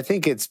 And I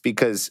think it's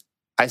because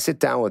I sit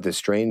down with a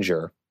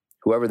stranger,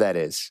 whoever that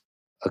is,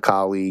 a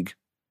colleague,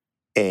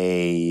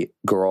 a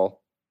girl,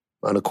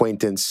 an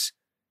acquaintance,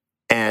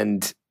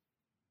 and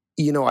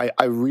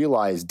I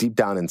realize deep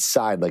down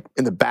inside, like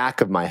in the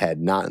back of my head,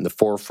 not in the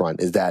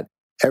forefront, is that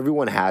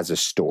everyone has a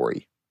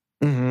story.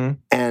 Mm-hmm.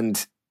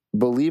 And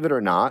believe it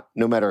or not,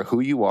 no matter who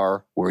you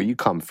are, where you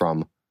come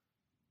from,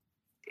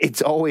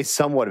 it's always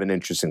somewhat of an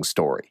interesting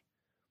story.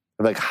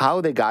 Like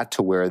how they got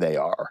to where they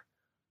are,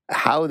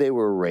 how they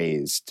were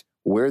raised,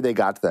 where they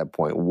got to that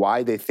point,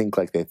 why they think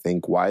like they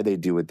think, why they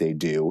do what they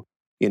do.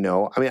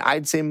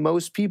 I'd say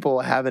most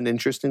people have an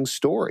interesting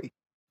story.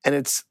 And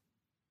it's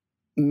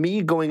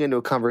me going into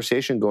a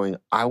conversation going,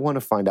 I want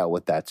to find out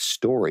what that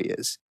story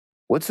is.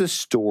 What's the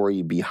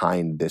story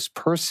behind this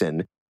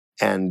person?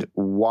 And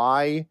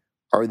why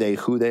are they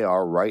who they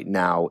are right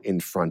now in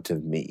front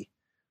of me?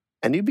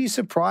 And you'd be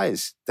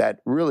surprised that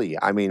really,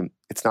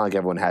 it's not like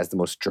everyone has the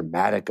most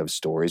dramatic of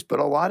stories, but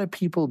a lot of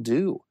people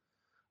do.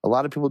 A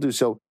lot of people do.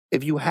 So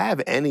if you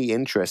have any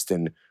interest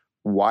in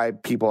why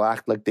people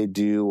act like they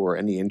do or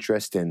any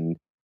interest in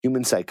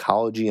human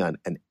psychology on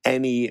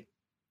any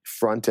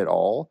front at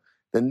all,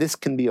 then this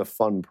can be a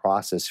fun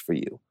process for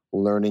you.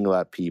 Learning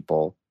about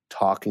people,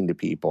 talking to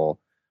people,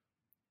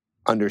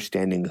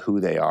 understanding who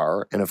they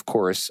are. And of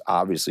course,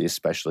 obviously,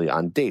 especially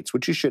on dates,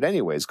 which you should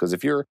anyways, because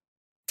if you're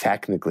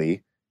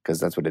technically, because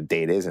that's what a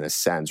date is in a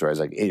sense, whereas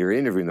like you're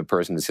interviewing the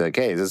person to say like,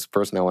 hey, is this a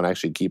person I want to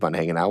actually keep on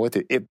hanging out with?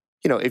 If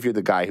you're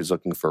the guy who's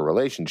looking for a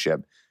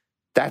relationship,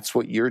 that's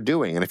what you're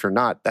doing. And if you're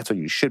not, that's what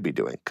you should be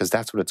doing because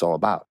that's what it's all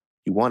about.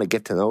 You want to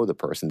get to know the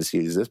person to see,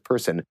 is this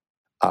person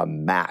a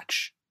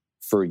match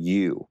for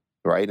you,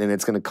 right? And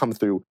it's going to come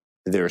through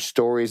their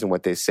stories and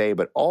what they say,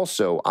 but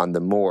also on the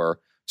more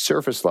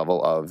surface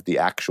level of the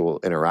actual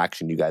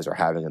interaction you guys are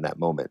having in that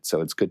moment.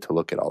 So it's good to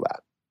look at all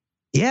that.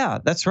 Yeah,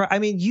 that's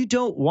right. You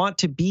don't want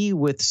to be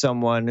with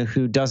someone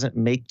who doesn't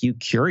make you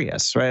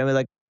curious, right?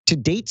 Like to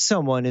date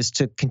someone is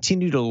to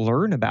continue to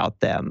learn about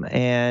them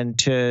and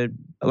to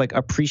like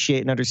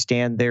appreciate and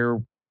understand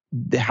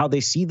how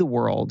they see the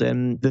world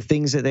and the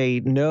things that they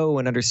know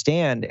and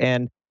understand.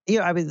 And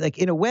like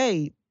in a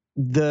way,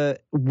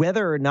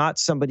 whether or not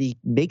somebody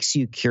makes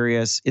you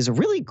curious is a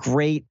really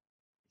great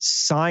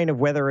sign of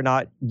whether or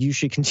not you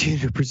should continue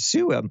to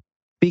pursue them.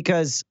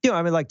 Because,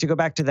 like to go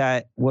back to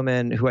that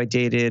woman who I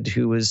dated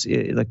who was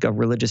like a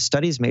religious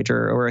studies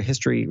major or a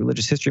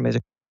religious history major.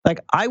 Like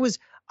I was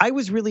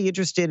really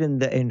interested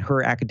in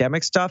her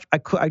academic stuff.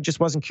 I just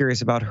wasn't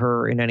curious about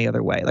her in any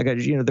other way. Like,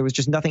 there was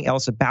just nothing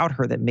else about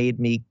her that made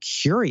me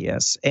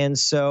curious. And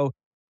so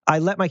I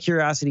let my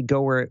curiosity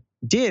go where it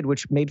did,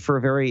 which made for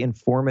a very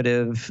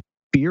informative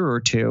beer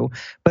or two.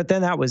 But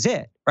then that was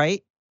it,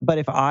 right? But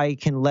if I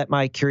can let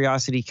my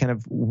curiosity kind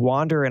of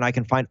wander and I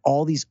can find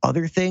all these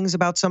other things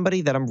about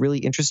somebody that I'm really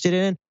interested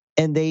in,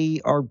 and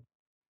they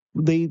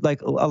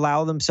like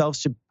allow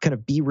themselves to kind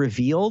of be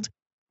revealed,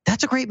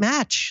 that's a great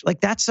match.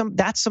 Like that's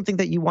something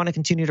that you want to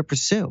continue to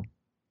pursue.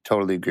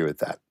 Totally agree with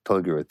that.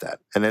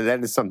 And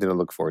that is something to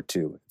look forward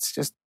to.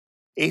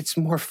 It's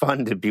more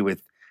fun to be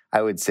with,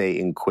 I would say,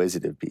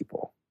 inquisitive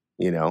people,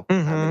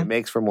 Mm-hmm. It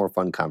makes for more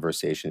fun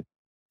conversation.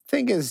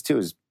 Thing is, too,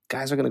 is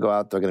guys are going to go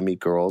out, they're going to meet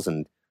girls,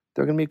 and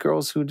they're going to meet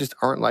girls who just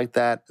aren't like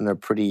that, and they're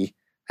pretty,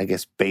 I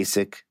guess,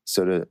 basic,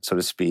 so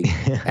to speak.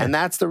 And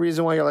that's the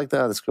reason why you're like,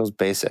 oh, this girl's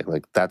basic.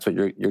 Like, that's what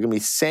you're going to be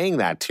saying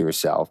that to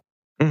yourself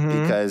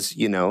because,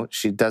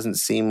 she doesn't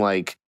seem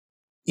like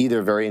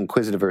either very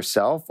inquisitive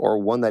herself or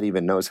one that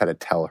even knows how to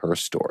tell her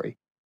story.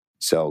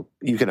 So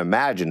you can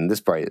imagine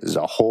this probably is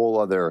a whole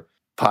other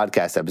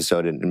podcast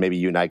episode, and maybe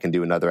you and I can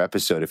do another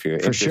episode if you're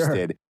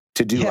interested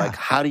to do like,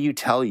 how do you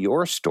tell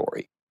your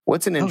story?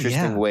 What's an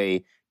interesting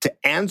way to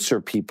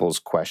answer people's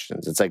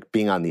questions? It's like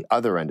being on the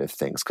other end of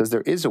things because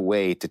there is a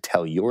way to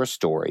tell your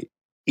story,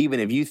 even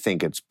if you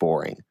think it's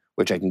boring,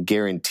 which I can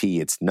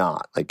guarantee it's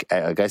not. Like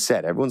I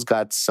said, everyone's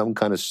got some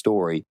kind of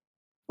story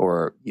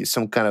or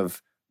some kind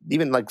of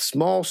even like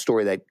small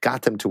story that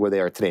got them to where they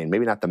are today. And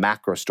maybe not the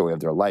macro story of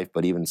their life,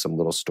 but even some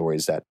little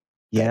stories that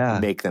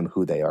make them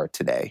who they are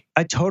today.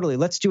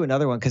 Let's do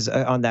another one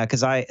on that,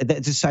 because I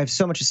have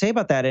so much to say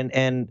about that,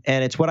 and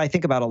it's what I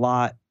think about a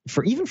lot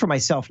for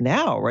myself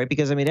now, right?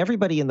 Because I mean,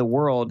 everybody in the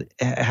world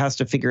has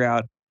to figure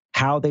out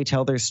how they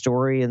tell their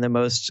story in the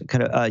most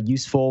kind of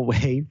useful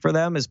way for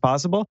them as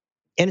possible.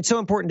 And it's so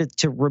important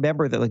to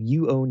remember that like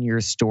you own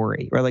your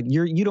story, right? Like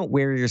you don't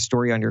wear your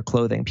story on your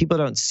clothing. People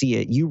don't see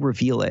it. You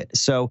reveal it.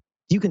 So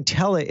you can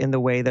tell it in the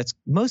way that's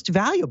most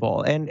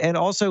valuable, and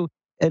also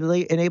it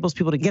enables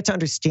people to get to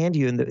understand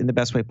you in the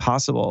best way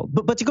possible.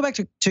 But to go back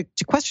to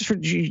questions for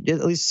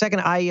at least a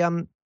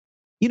second,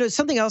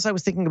 something else I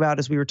was thinking about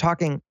as we were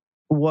talking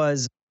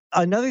was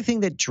another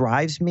thing that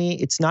drives me.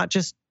 It's not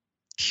just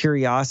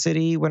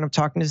curiosity when I'm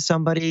talking to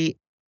somebody.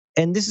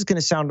 And this is going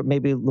to sound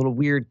maybe a little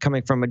weird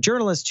coming from a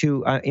journalist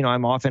who,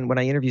 I'm often, when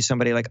I interview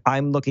somebody, like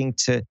I'm looking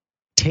to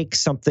take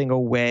something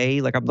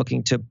away, like I'm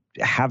looking to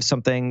have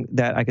something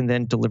that I can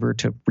then deliver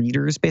to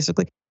readers,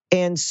 basically.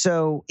 And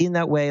so in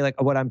that way,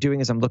 like what I'm doing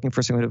is I'm looking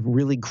for some kind of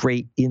really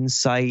great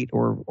insight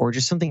or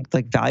just something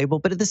like valuable.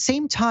 But at the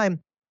same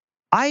time,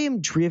 I am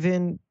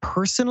driven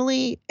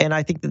personally, and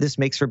I think that this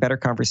makes for better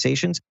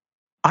conversations.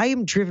 I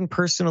am driven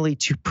personally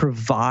to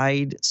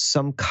provide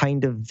some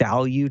kind of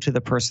value to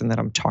the person that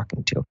I'm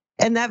talking to.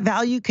 And that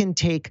value can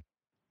take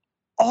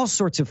all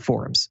sorts of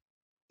forms.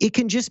 It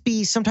can just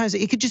be, sometimes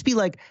it could just be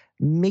like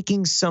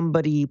making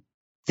somebody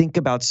think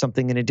about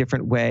something in a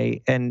different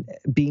way and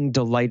being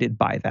delighted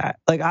by that.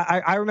 Like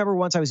I remember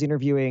once I was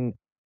interviewing,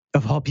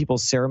 of all people,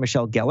 Sarah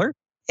Michelle Gellar.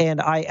 And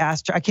I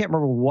asked her, I can't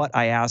remember what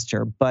I asked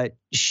her, but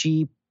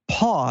she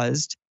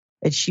paused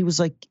and she was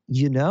like,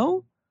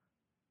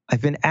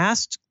 I've been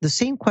asked the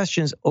same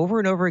questions over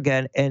and over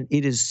again, and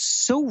it is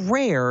so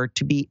rare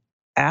to be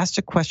asked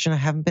a question I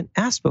haven't been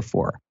asked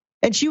before.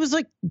 And she was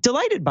like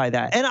delighted by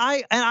that. And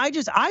I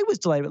was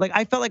delighted. Like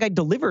I felt like I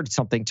delivered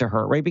something to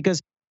her, right?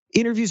 Because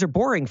interviews are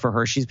boring for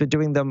her. She's been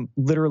doing them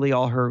literally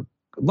all her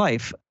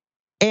life.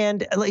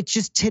 And like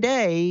just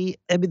today,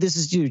 I mean, this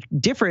is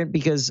different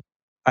because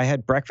I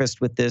had breakfast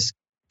with this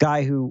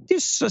guy who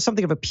is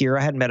something of a peer.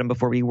 I hadn't met him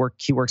before. He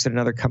works at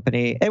another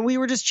company, and we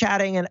were just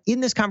chatting. And in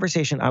this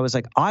conversation, I was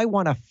like, I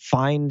want to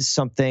find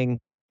something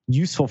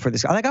useful for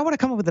this guy. Like, I want to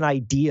come up with an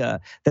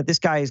idea that this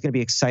guy is going to be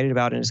excited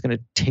about and is going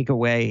to take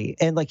away.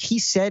 And like he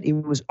said, it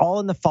was all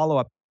in the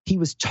follow-up. He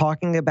was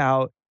talking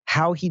about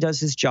how he does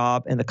his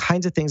job and the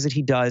kinds of things that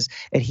he does.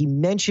 And he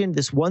mentioned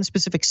this one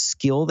specific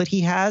skill that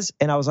he has.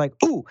 And I was like,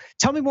 ooh,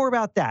 tell me more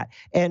about that.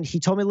 And he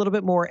told me a little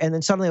bit more. And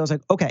then suddenly I was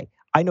like, okay,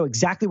 I know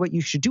exactly what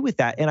you should do with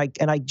that.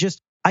 And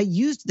I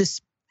used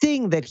this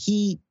thing that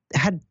he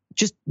had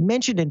just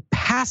mentioned in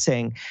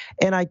passing.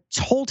 And I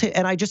told him,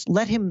 and I just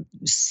let him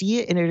see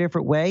it in a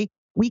different way.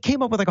 We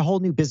came up with like a whole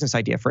new business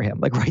idea for him,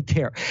 like right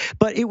there.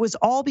 But it was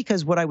all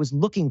because what I was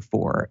looking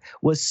for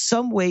was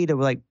some way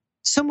to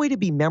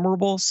be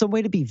memorable, some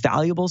way to be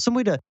valuable, some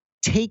way to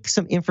take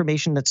some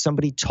information that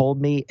somebody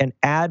told me and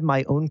add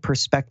my own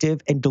perspective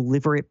and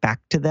deliver it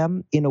back to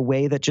them in a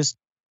way that just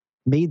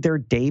made their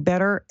day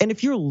better. And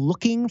if you're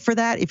looking for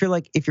that, if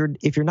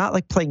you're not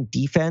like playing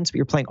defense, but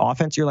you're playing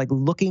offense, you're like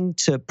looking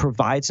to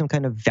provide some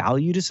kind of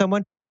value to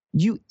someone,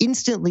 you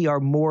instantly are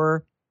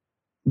more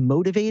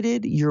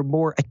motivated, you're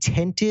more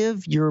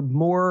attentive, you're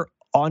more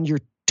on your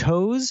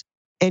toes,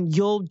 and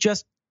you'll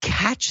just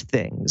catch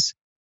things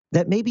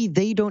that maybe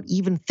they don't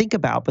even think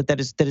about, but that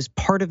is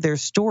part of their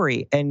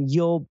story. And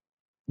you'll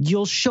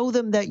show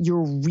them that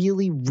you're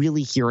really,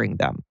 really hearing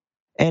them.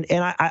 And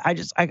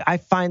I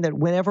find that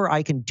whenever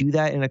I can do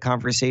that in a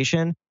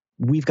conversation,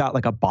 we've got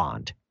like a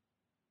bond.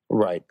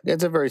 Right.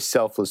 It's a very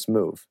selfless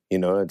move.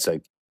 It's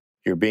like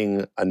you're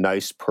being a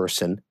nice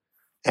person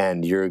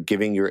and you're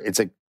giving it's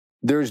like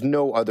there's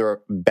no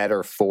other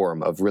better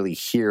form of really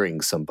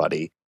hearing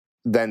somebody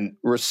than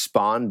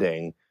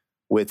responding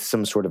with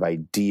some sort of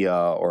idea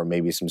or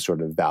maybe some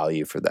sort of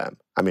value for them.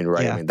 I mean,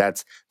 right. Yeah. I mean,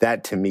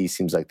 that to me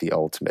seems like the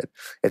ultimate.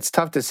 It's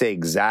tough to say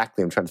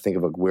exactly. I'm trying to think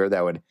of like where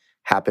that would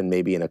happen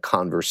maybe in a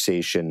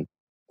conversation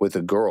with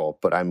a girl.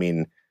 But I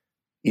mean,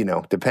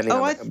 depending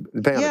on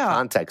the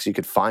context, you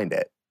could find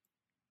it.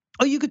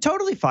 Oh, you could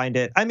totally find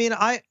it. I mean,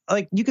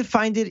 you could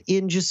find it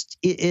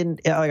in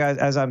like,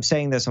 as I'm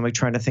saying this, I'm like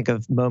trying to think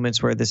of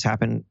moments where this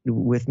happened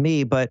with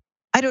me, but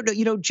I don't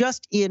know,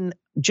 just in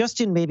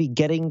maybe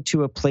getting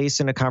to a place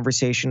in a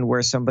conversation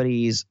where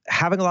somebody's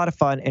having a lot of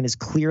fun and is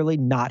clearly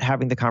not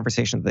having the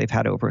conversation that they've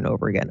had over and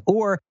over again,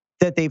 or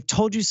that they've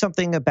told you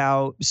something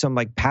about some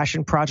like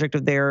passion project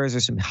of theirs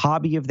or some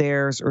hobby of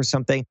theirs or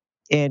something.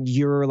 And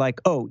you're like,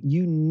 oh,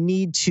 you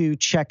need to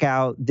check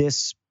out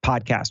this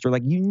podcast, or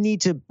like you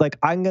need to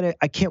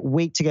I can't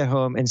wait to get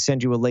home and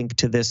send you a link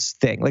to this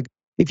thing. Like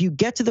if you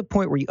get to the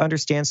point where you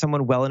understand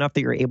someone well enough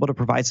that you're able to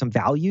provide some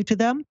value to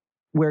them,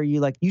 where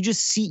you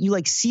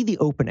see the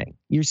opening.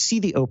 You see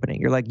the opening.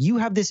 You're like, you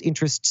have this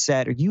interest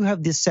set or you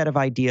have this set of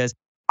ideas.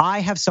 I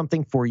have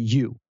something for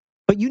you.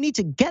 but you need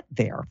to get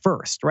there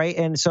first, right?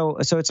 And so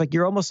it's like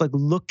you're almost like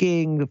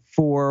looking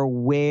for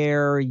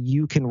where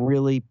you can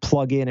really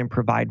plug in and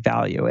provide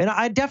value. And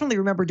I definitely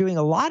remember doing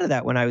a lot of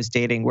that when I was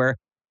dating, where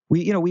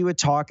we would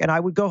talk and I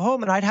would go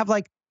home and I'd have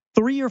like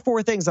 3 or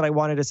 4 things that I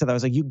wanted to say. That I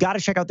was like, you got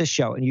to check out this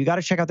show and you got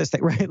to check out this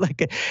thing, right?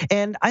 Like,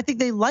 and I think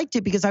they liked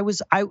it because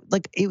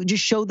it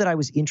just showed that I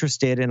was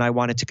interested and I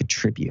wanted to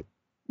contribute.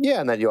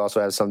 Yeah, and that you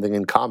also have something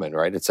in common,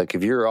 right? It's like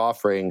if you're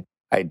offering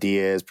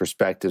ideas,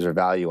 perspectives, or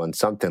value on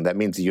something, that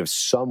means that you have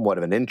somewhat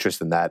of an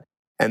interest in that.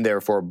 And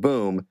therefore,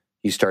 boom,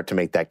 you start to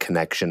make that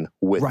connection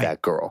with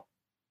that girl,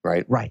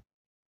 right? Right.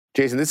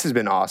 Jason, this has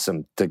been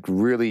awesome. The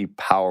really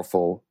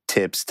powerful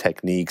tips,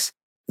 techniques,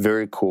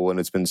 very cool. And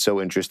it's been so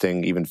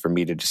interesting even for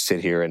me to just sit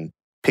here and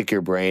pick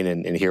your brain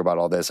and hear about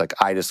all this. Like,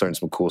 I just learned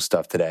some cool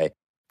stuff today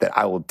that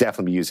I will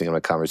definitely be using in my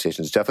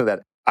conversations. Definitely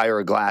that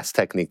Ira Glass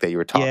technique that you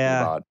were talking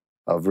about,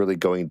 of really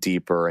going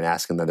deeper and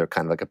asking them their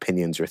kind of like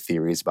opinions or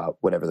theories about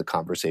whatever the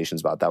conversation's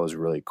about. That was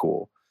really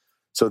cool.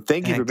 So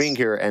thank you for being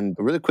here. And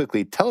really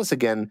quickly, tell us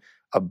again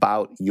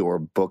about your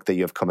book that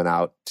you have coming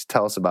out. Just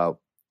tell us about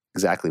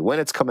exactly when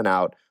it's coming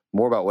out,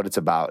 more about what it's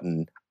about,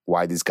 and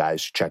why these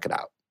guys should check it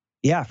out.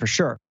 Yeah, for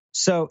sure.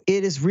 So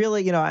it is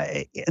really,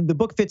 the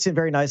book fits in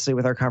very nicely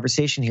with our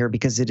conversation here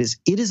because it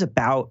is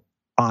about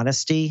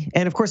honesty.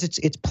 And of course,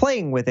 it's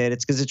playing with it.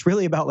 It's because it's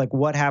really about like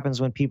what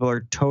happens when people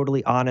are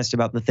totally honest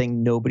about the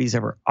thing nobody's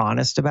ever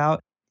honest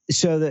about.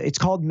 So it's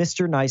called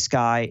Mr. Nice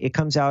Guy. It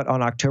comes out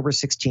on October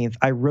 16th.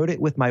 I wrote it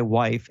with my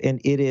wife, and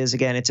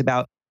it's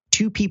about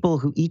 2 people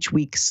who each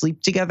week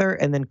sleep together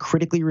and then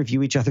critically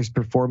review each other's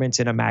performance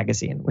in a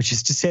magazine, which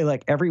is to say,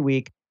 like, every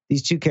week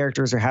these 2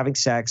 characters are having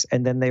sex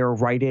and then they are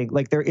writing,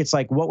 like, it's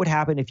like, what would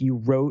happen if you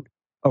wrote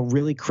a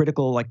really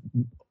critical,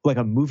 like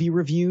a movie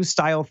review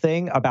style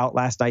thing about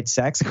last night's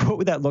sex? What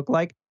would that look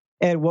like?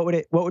 And what would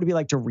it be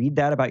like to read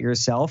that about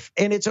yourself?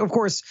 And it's, of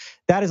course,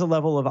 that is a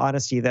level of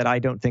honesty that I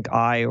don't think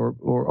I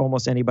or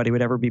almost anybody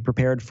would ever be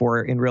prepared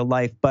for in real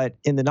life. But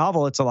in the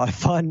novel, it's a lot of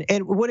fun.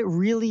 And what it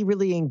really,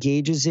 really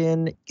engages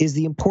in is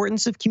the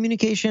importance of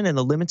communication and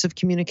the limits of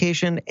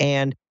communication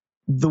and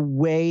the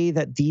way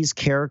that these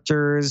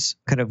characters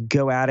kind of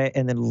go at it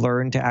and then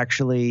learn to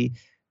actually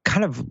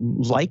kind of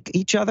like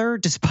each other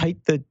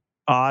despite the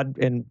odd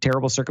and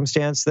terrible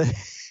circumstance that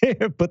they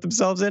put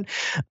themselves in.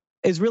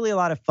 Is really a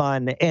lot of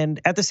fun.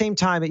 And at the same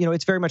time,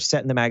 it's very much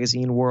set in the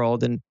magazine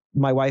world. And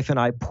my wife and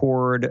I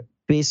poured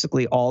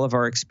basically all of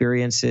our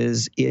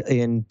experiences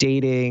in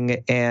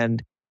dating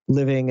and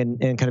living and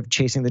kind of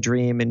chasing the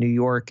dream in New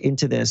York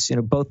into this.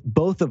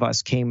 Both of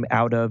us came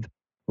out of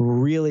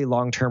really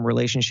long-term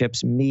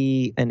relationships,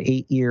 me an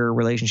 8-year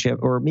relationship,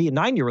 or me a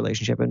 9-year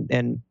relationship,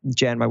 and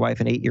Jen, my wife,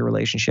 an 8-year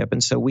relationship.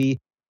 And so we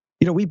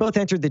both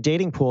entered the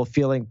dating pool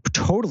feeling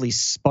totally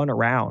spun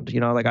around.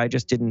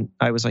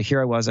 I was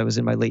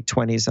in my late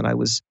 20s and I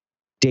was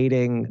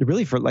dating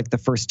really for like the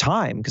first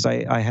time because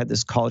I had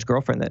this college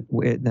girlfriend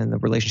then the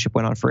relationship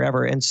went on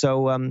forever. And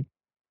so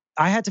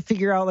I had to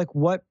figure out like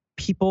what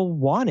people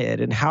wanted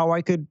and how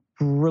I could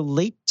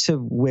relate to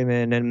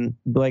women. And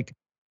like,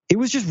 it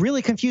was just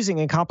really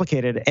confusing and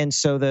complicated. And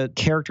so the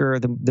character,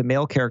 the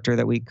male character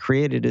that we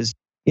created is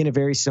in a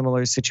very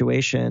similar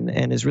situation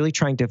and is really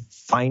trying to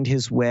find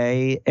his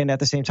way and at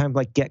the same time,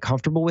 like, get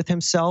comfortable with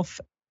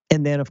himself.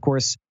 And then, of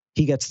course,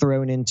 he gets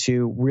thrown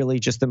into really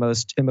just the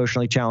most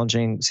emotionally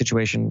challenging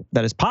situation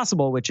that is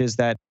possible, which is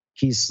that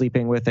he's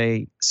sleeping with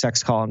a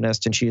sex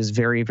columnist and she is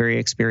very, very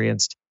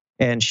experienced.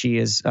 And she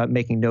is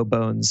making no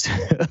bones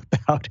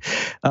about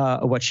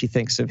what she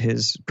thinks of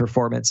his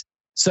performance.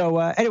 So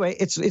anyway,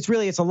 it's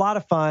a lot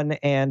of fun,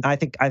 and I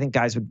think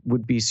guys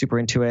would be super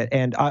into it.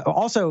 And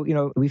also,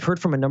 we've heard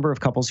from a number of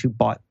couples who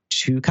bought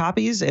 2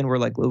 copies, and we're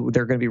like,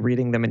 they're going to be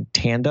reading them in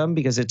tandem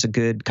because it's a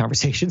good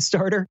conversation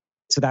starter.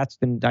 So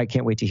I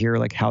can't wait to hear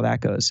like how that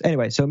goes.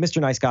 Anyway, so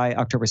Mr. Nice Guy,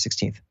 October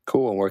 16th.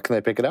 Cool. And where can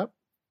they pick it up?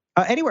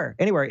 Anywhere.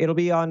 It'll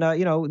be on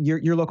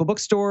your local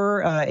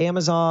bookstore,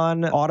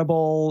 Amazon,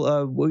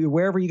 Audible,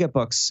 wherever you get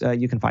books,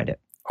 you can find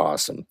it.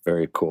 Awesome.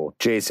 Very cool.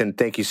 Jason,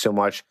 thank you so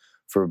much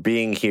for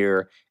being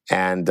here.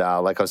 And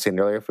like I was saying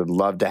earlier, would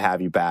love to have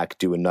you back,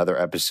 do another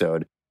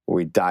episode where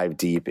we dive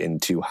deep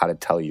into how to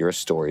tell your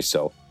story.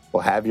 So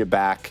we'll have you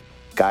back.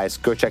 Guys,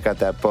 go check out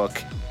that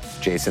book.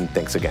 Jason,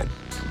 thanks again.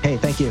 Hey,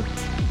 thank you.